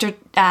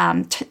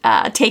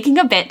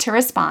to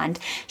respond,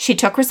 she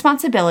took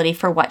responsibility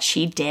for what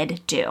she did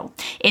do.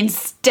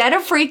 Instead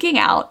of freaking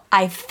out,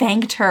 I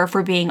thanked her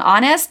for being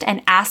honest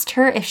and asked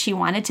her if she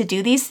wanted to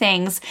do these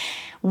things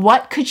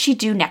What could she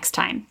do next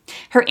time?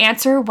 Her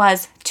answer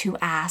was to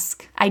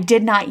ask. I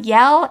did not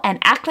yell and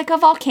act like a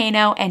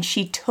volcano, and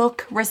she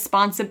took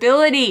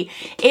responsibility.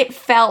 It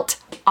felt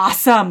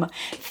awesome.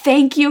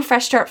 Thank you,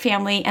 Fresh Start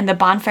family and the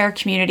Bonfire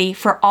community,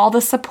 for all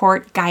the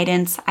support,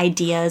 guidance,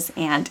 ideas,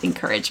 and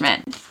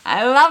encouragement.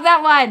 I love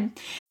that one.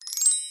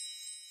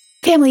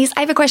 Families, I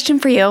have a question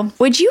for you.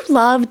 Would you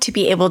love to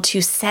be able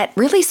to set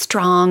really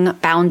strong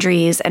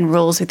boundaries and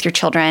rules with your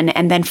children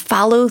and then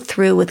follow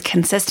through with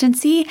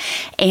consistency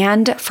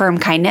and firm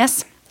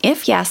kindness?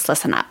 If yes,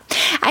 listen up.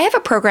 I have a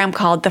program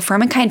called the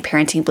Firm and Kind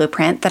Parenting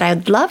Blueprint that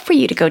I'd love for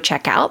you to go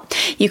check out.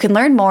 You can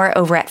learn more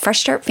over at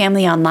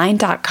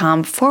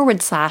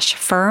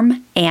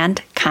freshstartfamilyonline.com/firm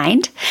and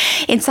kind.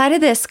 Inside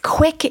of this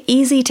quick,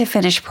 easy to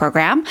finish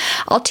program,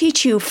 I'll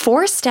teach you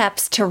 4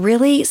 steps to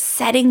really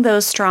setting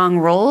those strong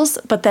rules,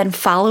 but then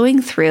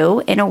following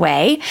through in a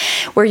way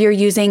where you're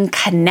using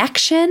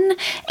connection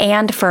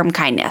and firm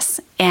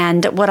kindness.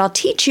 And what I'll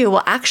teach you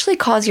will actually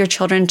cause your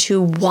children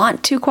to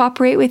want to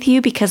cooperate with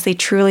you because they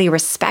truly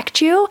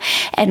respect you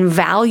and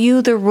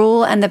value the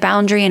rule and the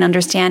boundary and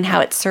understand how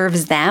it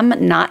serves them,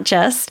 not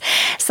just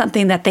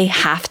something that they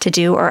have to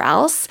do or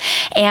else.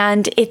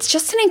 And it's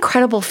just an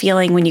incredible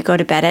feeling when you go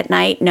to bed at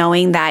night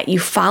knowing that you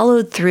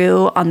followed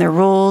through on the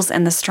rules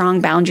and the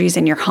strong boundaries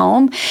in your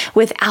home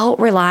without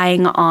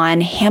relying on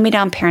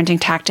hand-me-down parenting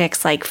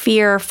tactics like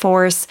fear,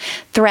 force,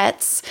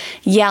 threats,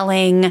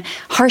 yelling,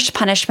 harsh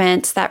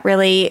punishments that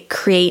really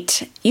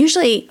create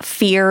usually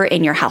fear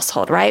in your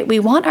household, right? We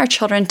want our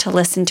children to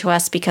listen to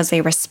us because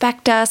they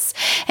respect us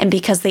and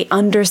because they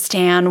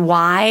understand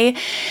why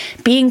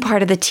being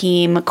part of the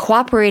team,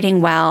 cooperating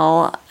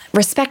well,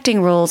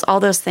 respecting rules,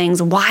 all those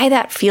things, why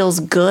that feels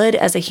good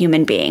as a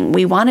human being.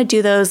 We want to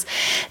do those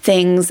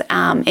things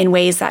in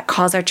ways that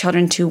cause our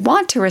children to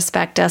want to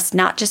respect us,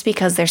 not just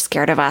because they're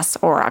scared of us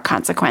or a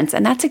consequence.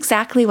 And that's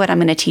exactly what I'm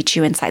going to teach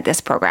you inside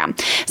this program.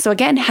 So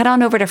again, head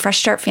on over to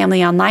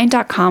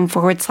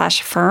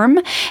freshstartfamilyonline.com/firm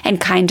and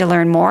kind to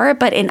learn more.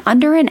 But in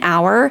under an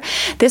hour,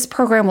 this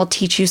program will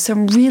teach you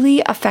some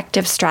really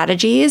effective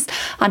strategies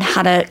on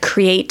how to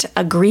create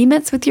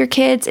agreements with your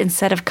kids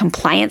instead of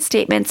compliance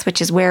statements,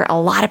 which is where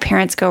a lot of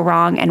parents go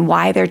wrong and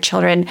why their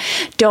children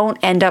don't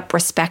end up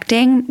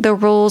respecting the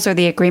rules or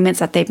the agreements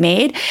that they've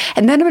made.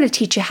 And then I'm going to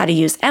teach you how to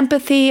use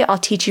empathy. I'll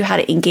teach you how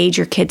to engage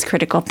your kids'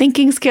 critical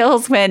thinking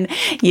skills when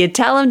you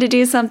tell them to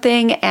do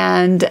something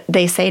and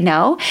they say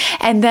no.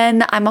 And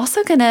then I'm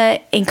also going to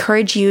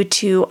encourage you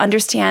to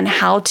understand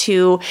how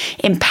to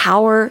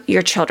empower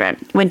your children.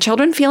 When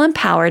children feel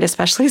empowered,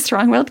 especially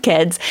strong-willed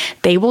kids,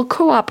 they will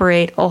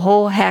cooperate a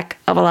whole heck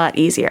of a lot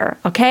easier.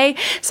 Okay?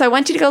 So I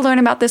want you to go learn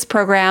about this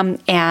program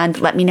and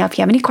let me know if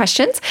you have any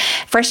questions.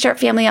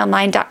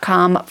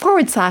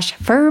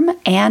 freshstartfamilyonline.com/firm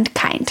and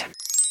kind.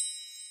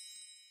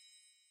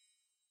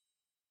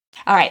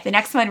 All right, the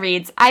next one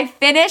reads, I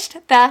finished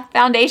the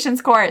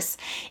Foundations course.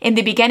 In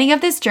the beginning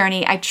of this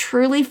journey, I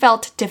truly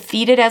felt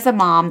defeated as a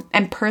mom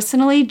and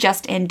personally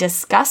just in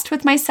disgust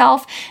with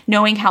myself,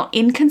 knowing how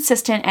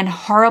inconsistent and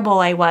horrible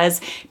I was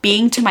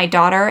being to my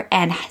daughter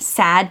and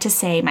sad to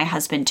say my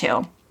husband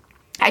too.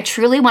 I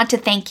truly want to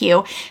thank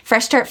you,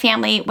 Fresh Start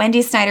family,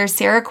 Wendy Snyder,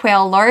 Sarah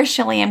Quayle, Laura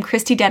Shilliam,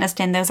 Christy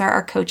Deniston, those are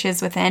our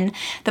coaches within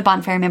the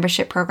Bonfire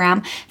membership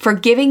program, for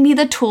giving me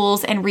the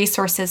tools and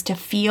resources to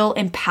feel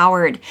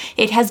empowered.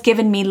 It has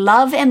given me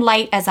love and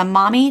light as a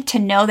mommy to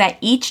know that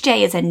each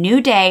day is a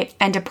new day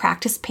and to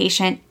practice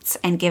patience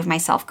and give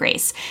myself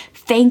grace.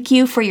 Thank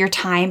you for your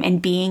time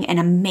and being an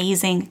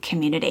amazing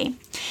community.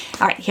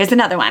 All right, here's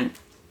another one.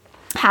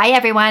 Hi,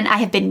 everyone. I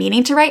have been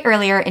meaning to write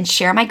earlier and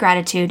share my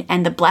gratitude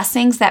and the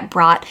blessings that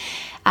brought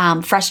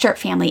Fresh Start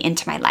family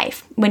into my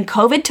life. When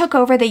COVID took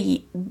over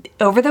the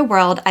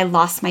world, I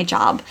lost my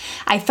job.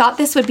 I thought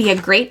this would be a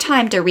great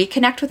time to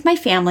reconnect with my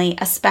family,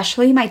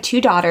 especially my 2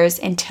 daughters,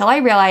 until I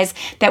realized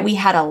that we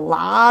had a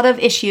lot of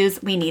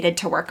issues we needed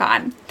to work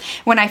on.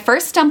 When I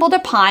first stumbled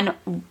upon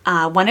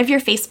one of your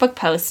Facebook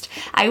posts,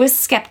 I was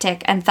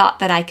skeptic and thought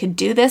that I could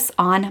do this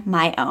on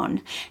my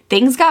own.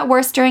 Things got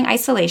worse during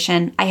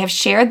isolation. I have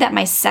shared that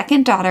my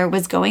second daughter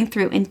was going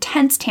through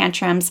intense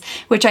tantrums,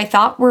 which I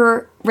thought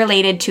were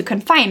related to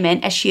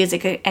confinement, as she is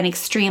an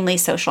extremely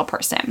social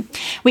person.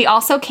 We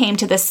also came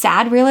to the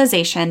sad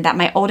realization that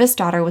my oldest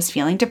daughter was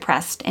feeling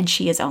depressed and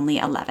she is only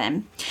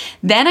 11.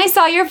 Then I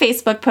saw your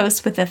Facebook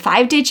post with the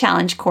 5-day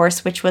challenge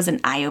course, which was an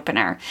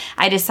eye-opener.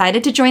 I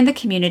decided to join the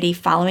community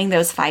following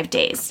those 5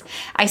 days.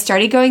 I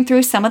started going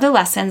through some of the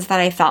lessons that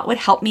I thought would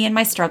help me in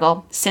my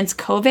struggle. Since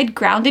COVID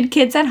grounded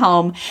kids at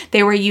home,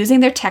 they were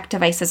using their tech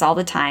devices all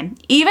the time.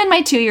 Even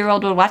my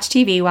 2-year-old would watch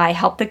TV while I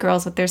helped the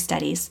girls with their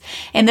studies.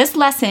 In this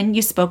lesson,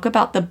 you spoke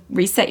about the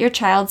Reset Your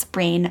Child's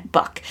Brain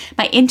book.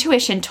 My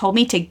intuition told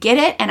me to get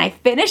it, and I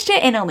finished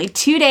it in only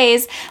 2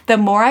 days. The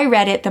more I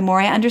read it, the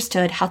more I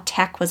understood how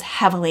tech was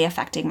heavily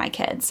affecting my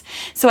kids.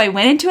 So I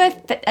went into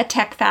a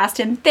tech fast,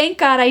 and thank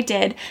God I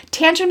did.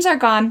 Tantrums are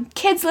gone.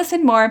 Kids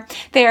listen more.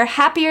 They are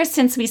happier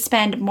since we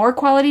spend more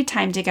quality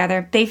time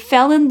together. They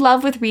fell in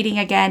love with reading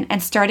again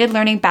and started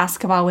learning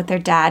basketball with their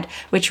dad,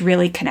 which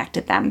really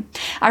connected them.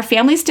 Our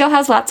family still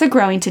has lots of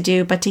growing to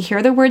do, but to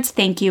hear the words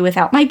thank you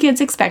without my kids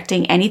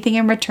expecting anything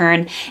in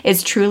return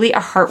is truly a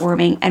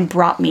heartwarming and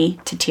brought me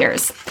to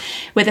tears.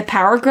 With a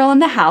power girl in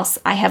the house,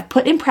 I have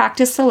put in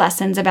practice the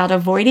lessons about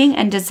avoiding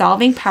and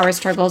dissolving power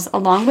struggles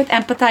along with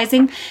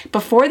empathizing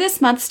before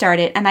this month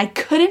started, and I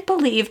couldn't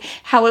believe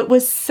how it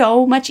was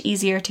so much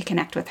easier to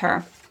connect with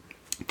her.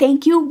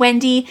 Thank you,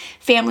 Wendy,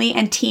 family,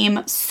 and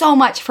team so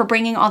much for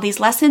bringing all these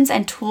lessons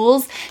and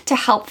tools to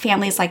help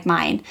families like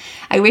mine.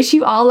 I wish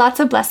you all lots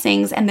of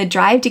blessings and the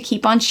drive to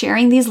keep on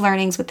sharing these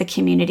learnings with the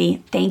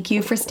community. Thank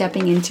you for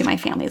stepping into my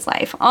family's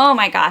life. Oh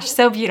my gosh,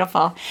 so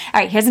beautiful. All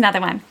right, here's another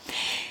one.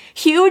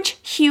 Huge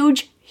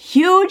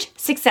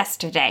success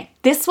today.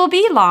 This will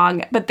be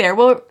long, but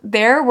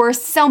there were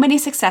so many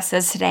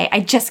successes today. I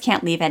just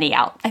can't leave any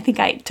out. I think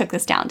I took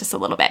this down just a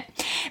little bit.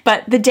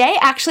 But the day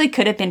actually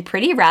could have been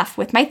pretty rough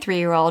with my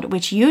 3-year-old,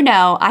 which you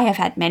know I have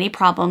had many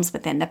problems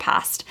with in the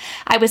past.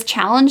 I was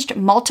challenged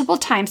multiple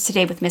times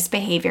today with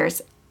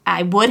misbehaviors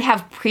I would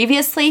have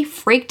previously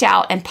freaked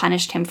out and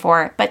punished him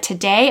for, but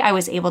today I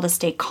was able to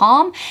stay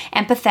calm,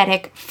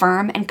 empathetic,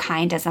 firm, and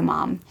kind as a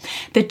mom.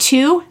 The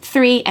 2,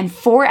 3, and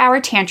 4-hour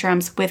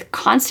tantrums with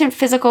constant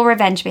physical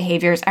revenge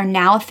behaviors are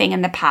now a thing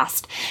in the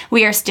past.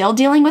 We are still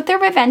dealing with their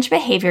revenge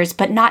behaviors,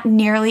 but not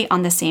nearly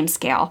on the same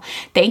scale.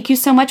 Thank you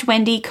so much,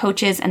 Wendy,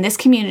 coaches, and this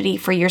community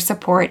for your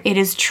support. It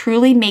is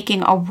truly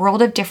making a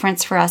world of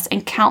difference for us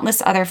and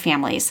countless other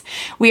families.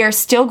 We are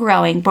still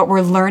growing, but we're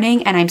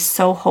learning, and I'm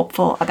so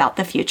hopeful about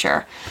the future.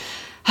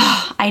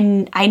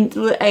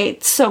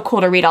 It's so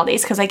cool to read all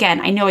these because, again,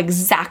 I know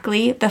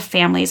exactly the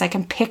families. I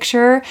can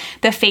picture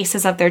the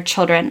faces of their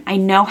children. I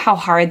know how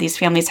hard these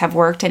families have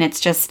worked, and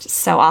it's just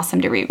so awesome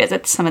to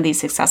revisit some of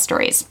these success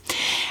stories.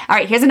 All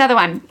right, here's another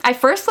one. I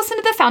first listened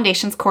to the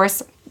Foundations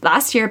course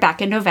last year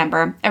back in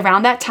November.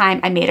 Around that time,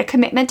 I made a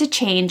commitment to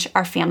change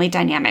our family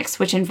dynamics,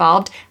 which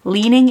involved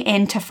leaning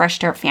into Fresh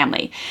Start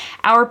Family.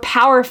 Our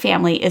power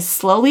family is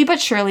slowly but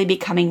surely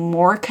becoming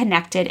more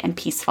connected and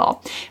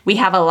peaceful. We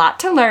have a lot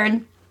to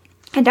learn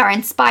and are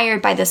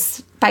inspired by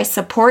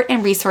support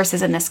and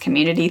resources in this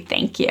community.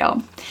 Thank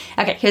you.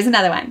 Okay, here's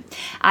another one.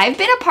 I've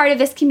been a part of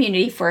this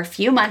community for a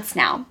few months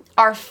now.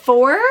 Our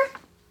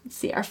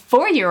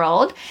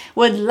 4-year-old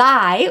would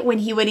lie when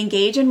he would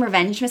engage in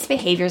revenge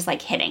misbehaviors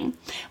like hitting.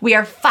 We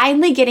are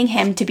finally getting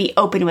him to be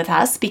open with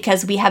us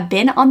because we have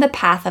been on the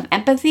path of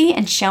empathy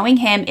and showing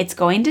him it's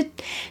going to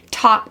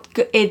talk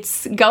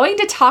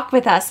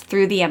with us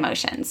through the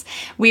emotions.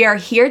 We are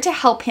here to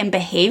help him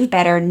behave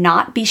better,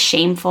 not be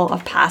shameful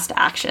of past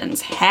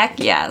actions. Heck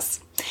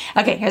yes.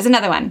 Okay, here's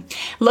another one.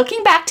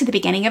 Looking back to the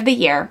beginning of the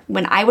year,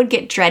 when I would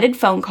get dreaded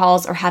phone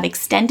calls or have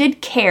extended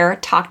care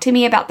talk to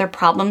me about their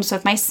problems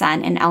with my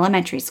son in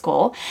elementary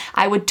school,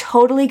 I would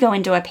totally go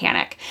into a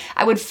panic.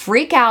 I would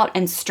freak out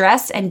and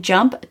stress and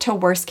jump to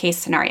worst case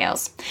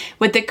scenarios.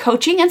 With the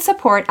coaching and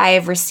support I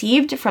have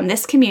received from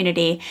this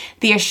community,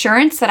 the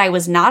assurance that I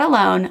was not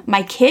alone,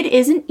 my kid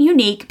isn't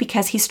unique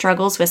because he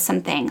struggles with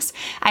some things.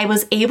 I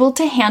was able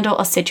to handle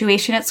a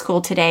situation at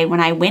school today when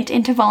I went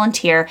into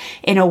volunteer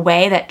in a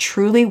way that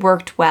truly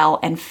worked well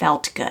and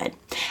felt good.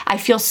 I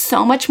feel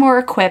so much more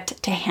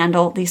equipped to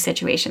handle these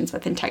situations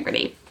with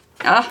integrity.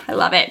 Oh, I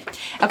love it.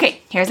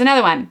 Okay, here's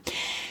another one.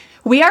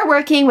 We are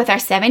working with our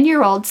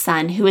 7-year-old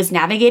son who is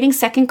navigating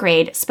 2nd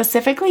grade,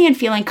 specifically in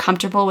feeling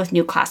comfortable with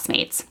new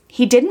classmates.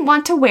 He didn't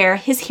want to wear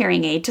his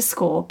hearing aid to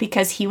school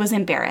because he was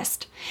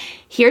embarrassed.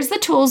 Here's the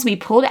tools we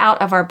pulled out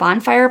of our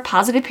Bonfire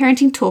Positive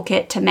Parenting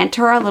Toolkit to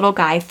mentor our little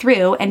guy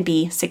through and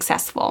be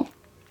successful.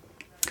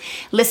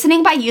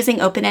 Listening by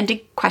using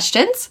open-ended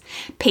questions,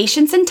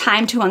 patience and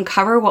time to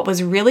uncover what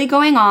was really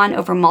going on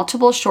over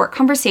multiple short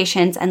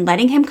conversations and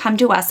letting him come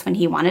to us when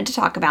he wanted to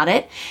talk about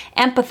it,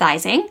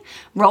 empathizing,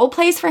 role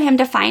plays for him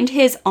to find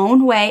his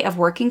own way of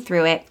working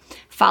through it,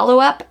 follow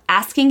up,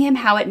 asking him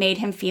how it made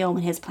him feel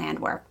when his plan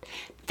worked.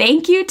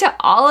 Thank you to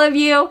all of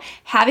you.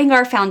 Having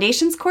our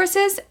Foundations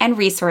courses and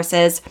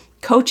resources,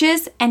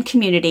 coaches, and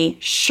community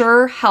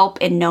sure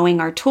help in knowing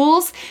our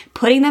tools,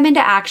 putting them into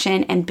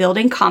action, and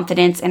building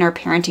confidence in our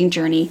parenting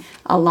journey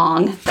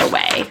along the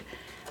way.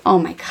 Oh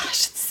my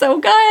gosh, it's so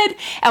good.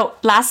 Oh,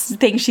 last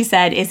thing she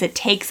said is it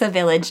takes a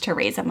village to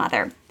raise a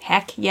mother.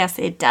 Heck yes,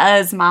 it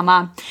does,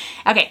 mama.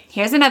 Okay,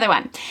 here's another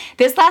one.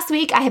 This last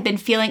week, I have been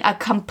feeling a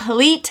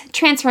complete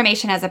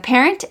transformation as a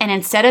parent, and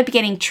instead of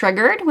getting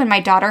triggered when my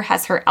daughter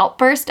has her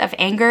outburst of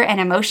anger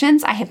and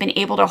emotions, I have been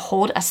able to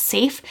hold a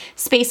safe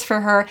space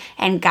for her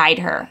and guide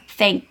her.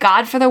 Thank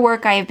God for the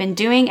work I have been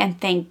doing, and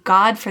thank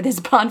God for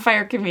this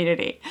Bonfire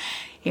community.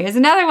 Here's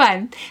another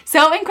one.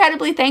 So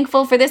incredibly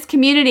thankful for this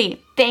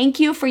community. Thank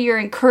you for your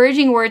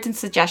encouraging words and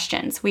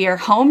suggestions. We are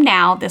home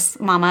now. This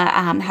mama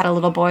had a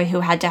little boy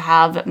who had to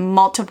have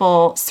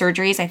multiple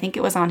surgeries. I think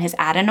it was on his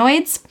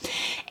adenoids.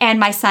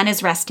 And my son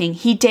is resting.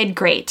 He did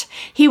great.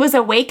 He was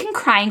awake and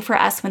crying for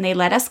us when they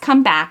let us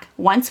come back.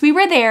 Once we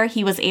were there,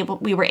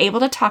 we were able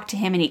to talk to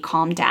him and he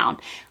calmed down.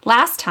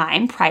 Last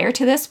time, prior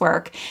to this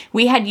work,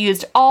 we had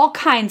used all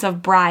kinds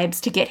of bribes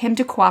to get him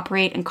to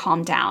cooperate and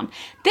calm down.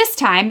 This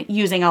time,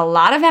 using a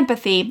lot of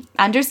empathy,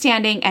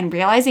 understanding, and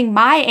realizing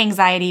my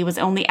anxiety was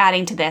only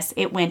adding to this,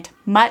 it went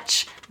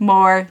much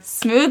more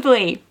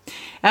smoothly.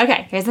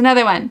 Okay, here's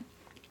another one.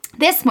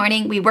 This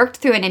morning, we worked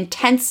through an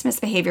intense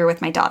misbehavior with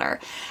my daughter.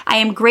 I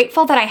am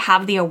grateful that I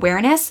have the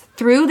awareness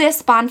through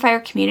this bonfire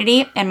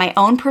community and my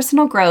own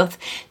personal growth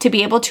to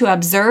be able to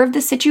observe the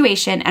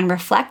situation and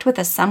reflect with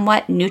a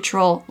somewhat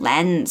neutral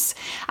lens.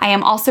 I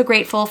am also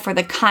grateful for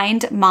the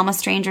kind mama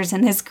strangers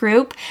in this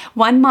group.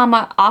 One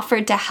mama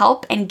offered to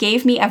help and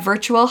gave me a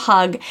virtual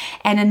hug,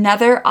 and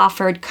another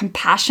offered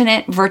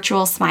compassionate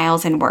virtual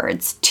smiles and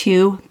words.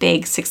 2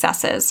 big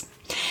successes.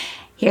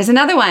 Here's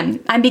another one.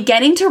 I'm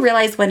beginning to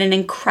realize what an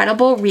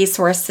incredible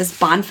resource this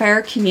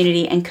bonfire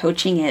community and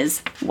coaching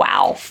is.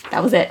 Wow,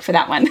 that was it for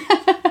that one.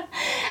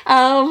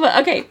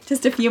 Okay,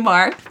 just a few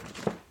more.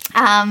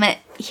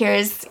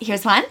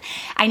 Here's one.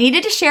 I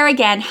needed to share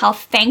again how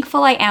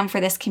thankful I am for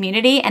this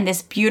community and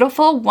this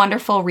beautiful,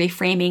 wonderful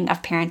reframing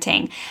of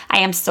parenting.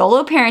 I am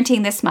solo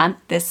parenting this month.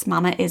 This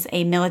mama is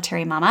a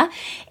military mama,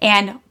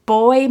 and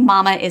boy,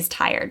 mama is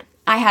tired.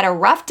 I had a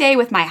rough day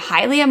with my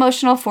highly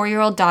emotional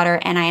 4-year-old daughter,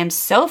 and I am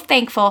so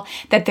thankful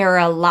that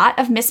through a lot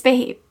of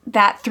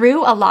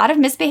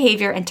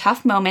misbehavior and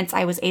tough moments,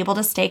 I was able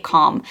to stay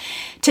calm,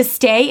 to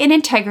stay in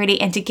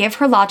integrity, and to give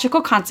her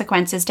logical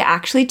consequences to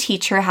actually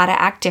teach her how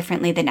to act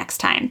differently the next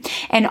time.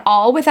 And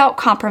all without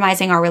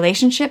compromising our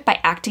relationship by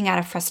acting out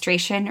of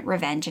frustration,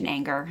 revenge, and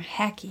anger.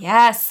 Heck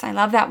yes, I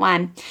love that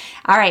one.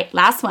 All right,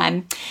 last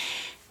one.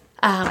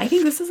 I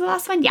think this is the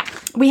last one. Yeah.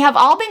 We have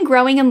all been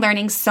growing and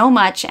learning so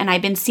much, and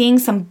I've been seeing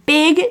some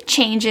big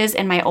changes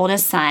in my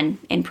oldest son,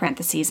 in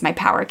parentheses, my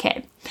power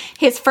kid.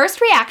 His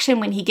first reaction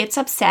when he gets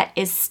upset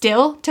is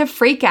still to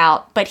freak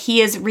out, but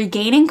he is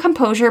regaining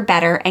composure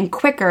better and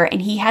quicker,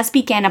 and he has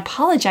begun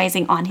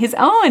apologizing on his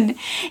own.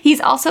 He's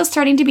also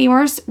starting to be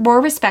more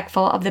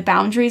respectful of the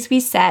boundaries we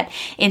set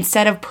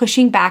instead of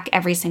pushing back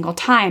every single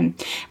time.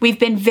 We've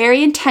been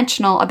very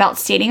intentional about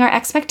stating our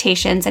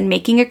expectations and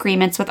making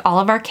agreements with all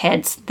of our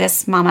kids.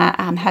 This mama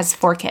has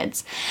 4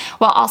 kids,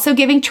 while also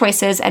giving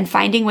choices and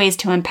finding ways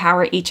to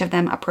empower each of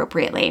them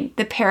appropriately.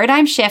 The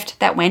paradigm shift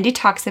that Wendy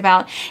talks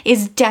about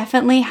is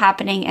definitely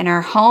happening in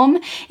our home.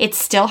 It's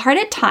still hard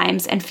at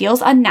times and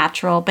feels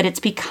unnatural, but it's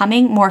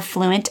becoming more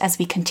fluent as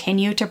we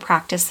continue to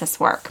practice this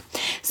work.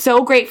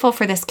 So grateful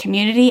for this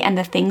community and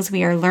the things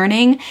we are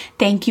learning.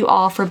 Thank you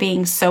all for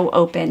being so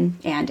open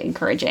and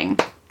encouraging.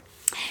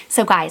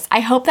 So guys, I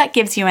hope that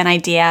gives you an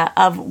idea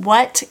of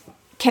what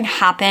can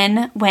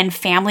happen when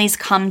families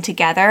come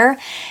together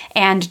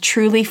and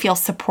truly feel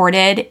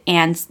supported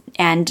and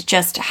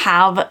just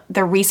have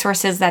the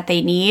resources that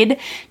they need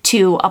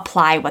to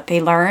apply what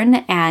they learn,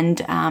 and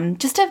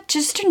just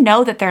to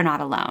know that they're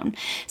not alone.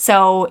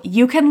 So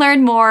you can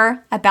learn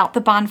more about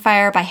the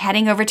bonfire by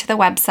heading over to the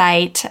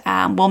website.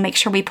 We'll make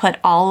sure we put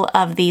all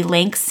of the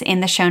links in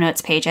the show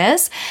notes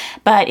pages.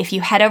 But if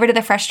you head over to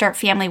the Fresh Start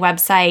Family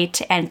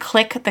website and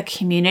click the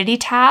community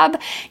tab,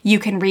 you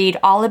can read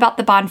all about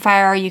the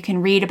bonfire. You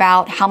can read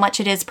about how much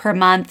it is per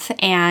month,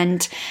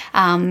 and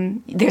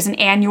there's an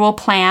annual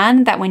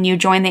plan that when you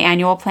join the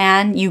annual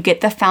plan, you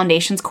get the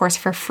Foundations course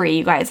for free.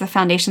 You guys, the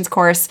Foundations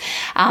course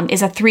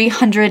is a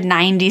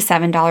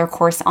 $397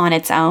 course on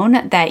its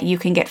own that you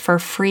can get for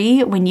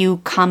free when you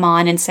come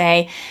on and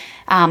say,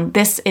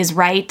 this is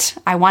right.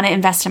 I want to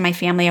invest in my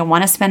family. I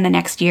want to spend the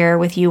next year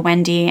with you,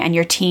 Wendy, and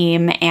your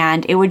team.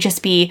 And it would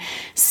just be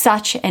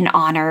such an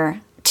honor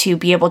to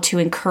be able to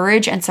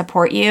encourage and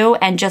support you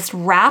and just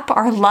wrap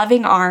our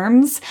loving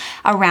arms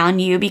around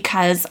you,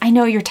 because I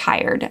know you're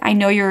tired. I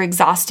know you're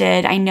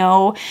exhausted. I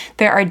know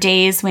there are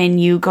days when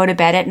you go to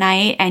bed at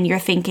night and you're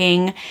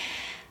thinking,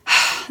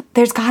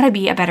 there's got to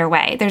be a better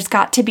way. There's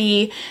got to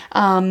be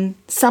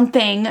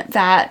something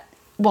that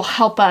will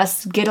help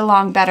us get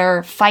along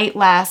better, fight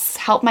less,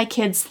 help my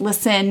kids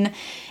listen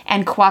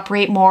and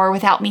cooperate more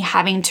without me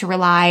having to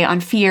rely on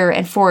fear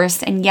and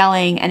force and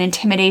yelling and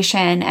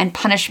intimidation and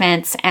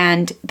punishments.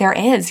 And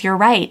you're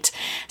right.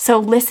 So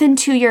listen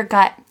to your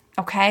gut,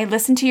 okay?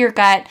 Listen to your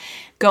gut.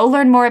 Go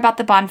learn more about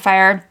the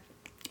bonfire.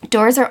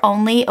 Doors are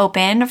only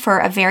open for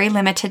a very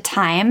limited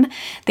time.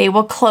 They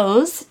will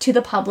close to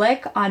the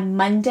public on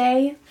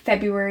Monday,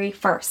 February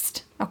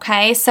 1st.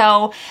 Okay,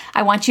 so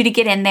I want you to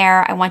get in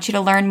there. I want you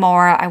to learn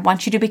more. I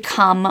want you to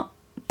become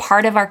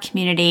part of our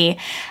community.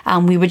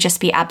 We would just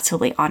be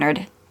absolutely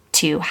honored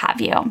to have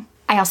you.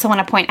 I also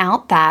want to point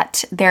out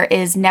that there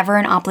is never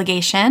an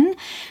obligation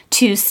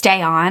to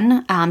stay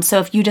on. So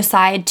if you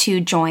decide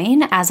to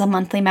join as a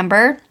monthly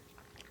member,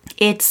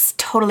 it's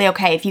totally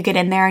okay if you get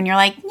in there and you're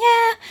like,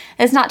 yeah,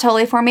 it's not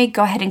totally for me.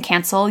 Go ahead and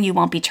cancel. You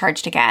won't be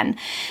charged again.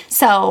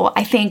 So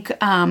I think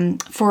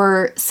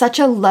for such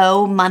a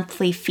low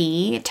monthly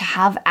fee to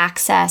have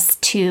access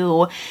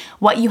to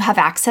what you have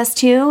access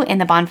to in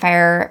the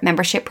Bonfire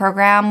membership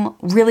program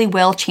really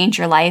will change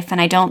your life.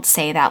 And I don't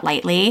say that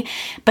lightly,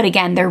 but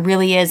again, there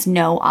really is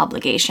no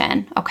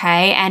obligation.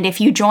 Okay. And if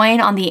you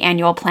join on the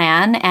annual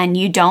plan and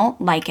you don't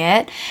like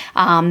it,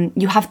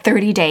 you have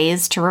 30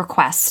 days to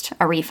request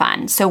a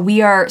refund. So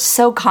we are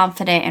so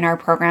confident in our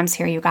programs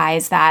here, you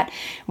guys, that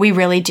we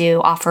really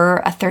do offer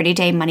a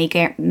 30-day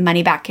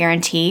money back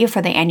guarantee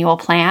for the annual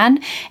plan.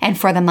 And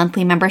for the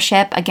monthly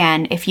membership,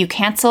 again, if you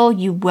cancel,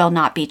 you will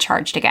not be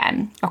charged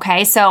again.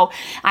 Okay. So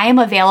I am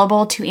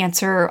available to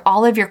answer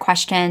all of your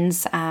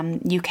questions.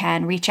 You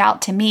can reach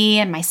out to me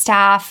and my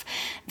staff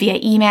via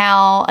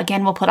email.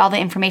 Again, we'll put all the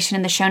information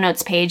in the show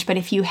notes page, but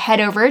if you head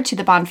over to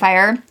the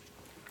Bonfire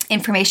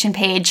information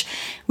page,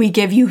 we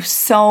give you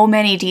so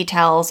many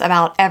details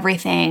about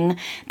everything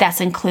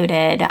that's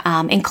included,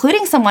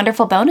 including some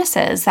wonderful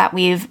bonuses that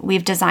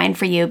we've designed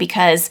for you,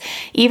 because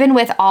even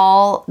with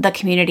all the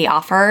community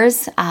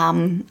offers,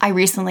 I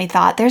recently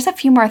thought there's a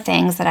few more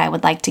things that I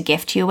would like to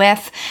gift you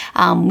with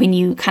when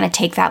you kind of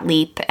take that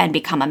leap and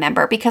become a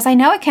member, because I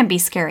know it can be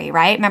scary,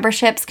 right?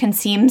 Memberships can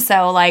seem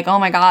so like, oh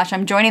my gosh,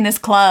 I'm joining this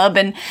club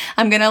and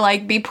I'm gonna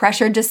like be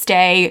pressured to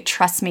stay.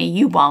 Trust me,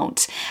 you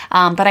won't.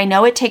 But I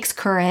know it takes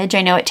courage.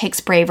 I know it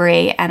takes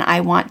bravery, and I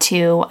want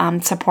to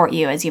support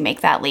you as you make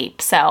that leap.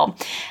 So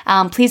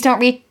please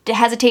don't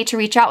hesitate to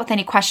reach out with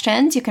any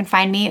questions. You can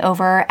find me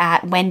over at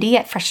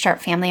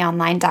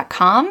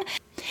Wendy@FreshStartFamilyOnline.com.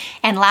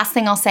 And last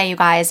thing I'll say, you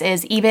guys,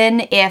 is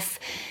even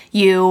if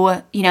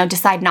you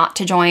decide not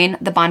to join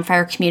the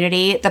Bonfire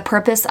community, the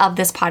purpose of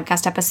this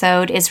podcast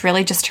episode is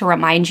really just to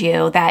remind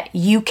you that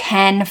you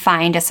can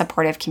find a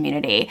supportive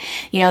community.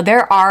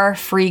 There are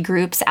free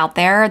groups out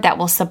there that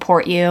will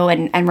support you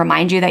and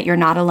remind you that you're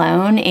not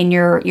alone in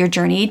your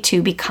journey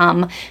to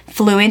become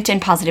fluent in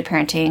positive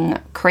parenting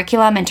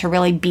curriculum and to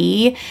really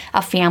be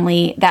a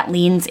family that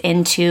leans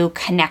into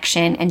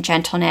connection and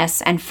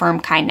gentleness and firm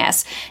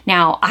kindness.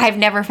 Now, I've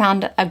never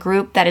found a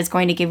group that is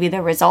going to give you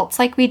the results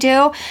like we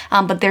do,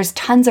 but there's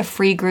tons of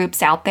free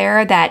groups out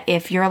there that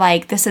if you're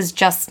like, this is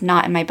just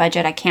not in my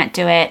budget, I can't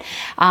do it,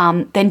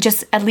 then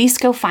just at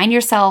least go find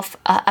yourself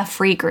a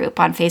free group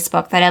on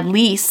Facebook that at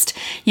least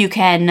you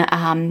can,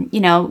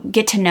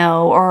 get to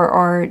know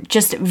or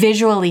just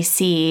visually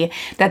see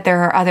that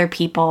there are other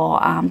people,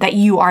 that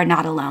you are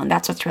not alone.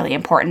 That's what's really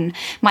important.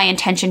 My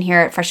intention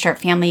here at Fresh Start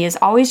Family is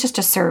always just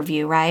to serve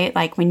you, right?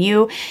 Like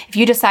if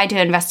you decide to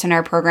invest in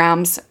our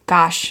programs,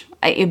 gosh,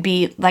 it'd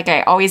be, like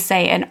I always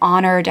say, an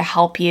honor to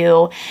help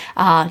you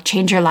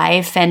change your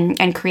life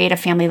and create a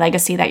family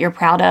legacy that you're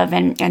proud of.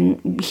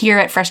 And here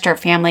at Fresh Start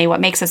Family, what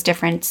makes us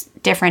different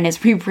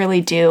is we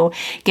really do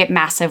get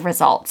massive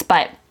results.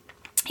 But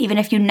even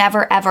if you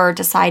never ever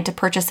decide to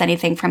purchase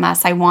anything from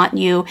us, I want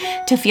you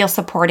to feel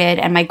supported,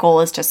 and my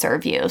goal is to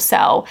serve you.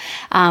 So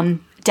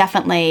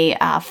definitely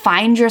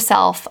find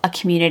yourself a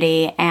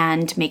community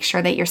and make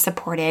sure that you're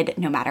supported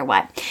no matter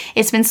what.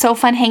 It's been so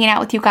fun hanging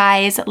out with you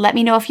guys. Let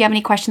me know if you have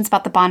any questions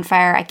about the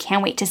Bonfire. I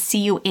can't wait to see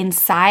you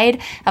inside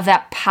of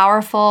that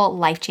powerful,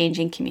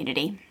 life-changing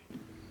community.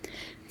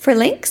 For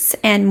links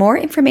and more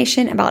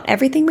information about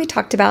everything we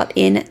talked about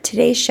in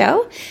today's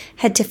show,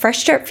 head to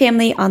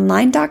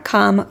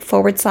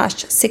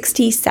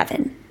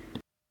freshstartfamilyonline.com/67.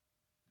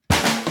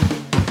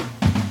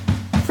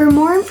 For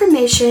more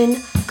information,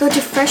 go to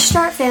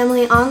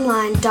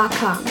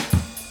freshstartfamilyonline.com.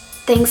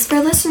 Thanks for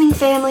listening,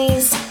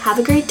 families. Have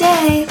a great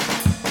day.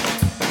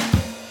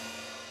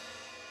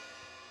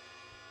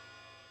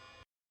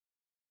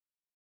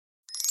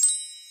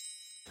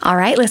 All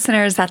right,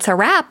 listeners, that's a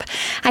wrap.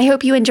 I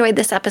hope you enjoyed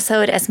this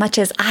episode as much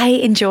as I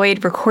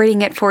enjoyed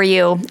recording it for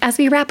you. As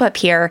we wrap up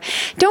here,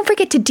 don't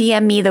forget to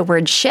DM me the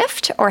word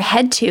shift or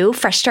head to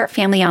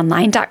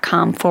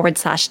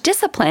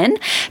freshstartfamilyonline.com/discipline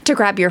to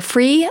grab your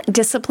free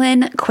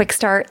Discipline Quick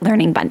Start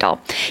Learning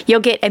Bundle. You'll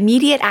get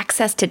immediate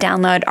access to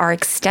download our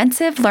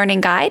extensive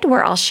learning guide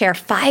where I'll share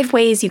 5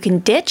 ways you can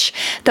ditch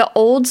the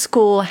old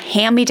school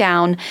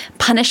hand-me-down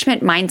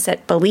punishment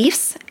mindset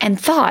beliefs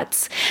and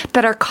thoughts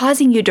that are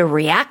causing you to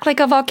react like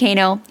a volcano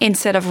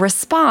instead of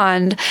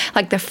respond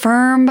like the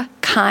firm,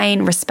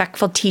 kind,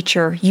 respectful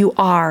teacher you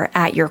are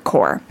at your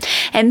core.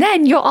 And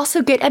then you'll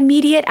also get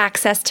immediate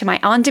access to my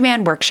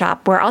on-demand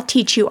workshop where I'll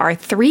teach you our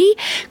 3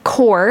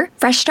 core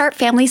Fresh Start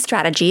Family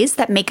strategies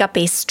that make up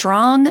a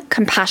strong,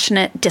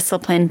 compassionate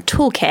discipline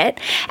toolkit,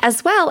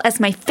 as well as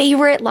my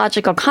favorite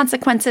logical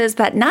consequences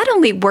that not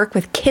only work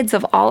with kids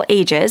of all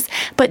ages,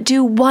 but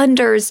do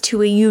wonders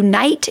to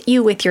unite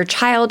you with your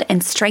child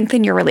and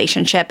strengthen your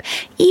relationship,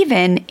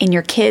 even in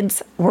your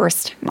kids'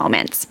 worst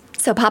moments.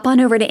 So pop on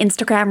over to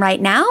Instagram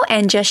right now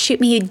and just shoot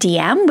me a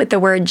DM with the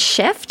word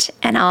shift,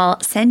 and I'll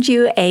send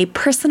you a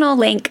personal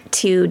link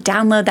to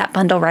download that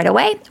bundle right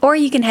away. Or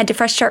you can head to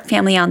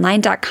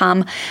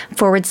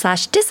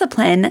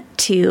freshstartfamilyonline.com/discipline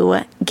to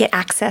get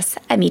access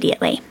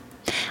immediately.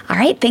 All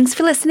right, thanks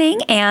for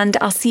listening, and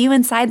I'll see you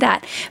inside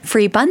that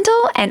free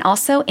bundle and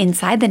also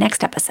inside the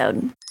next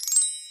episode.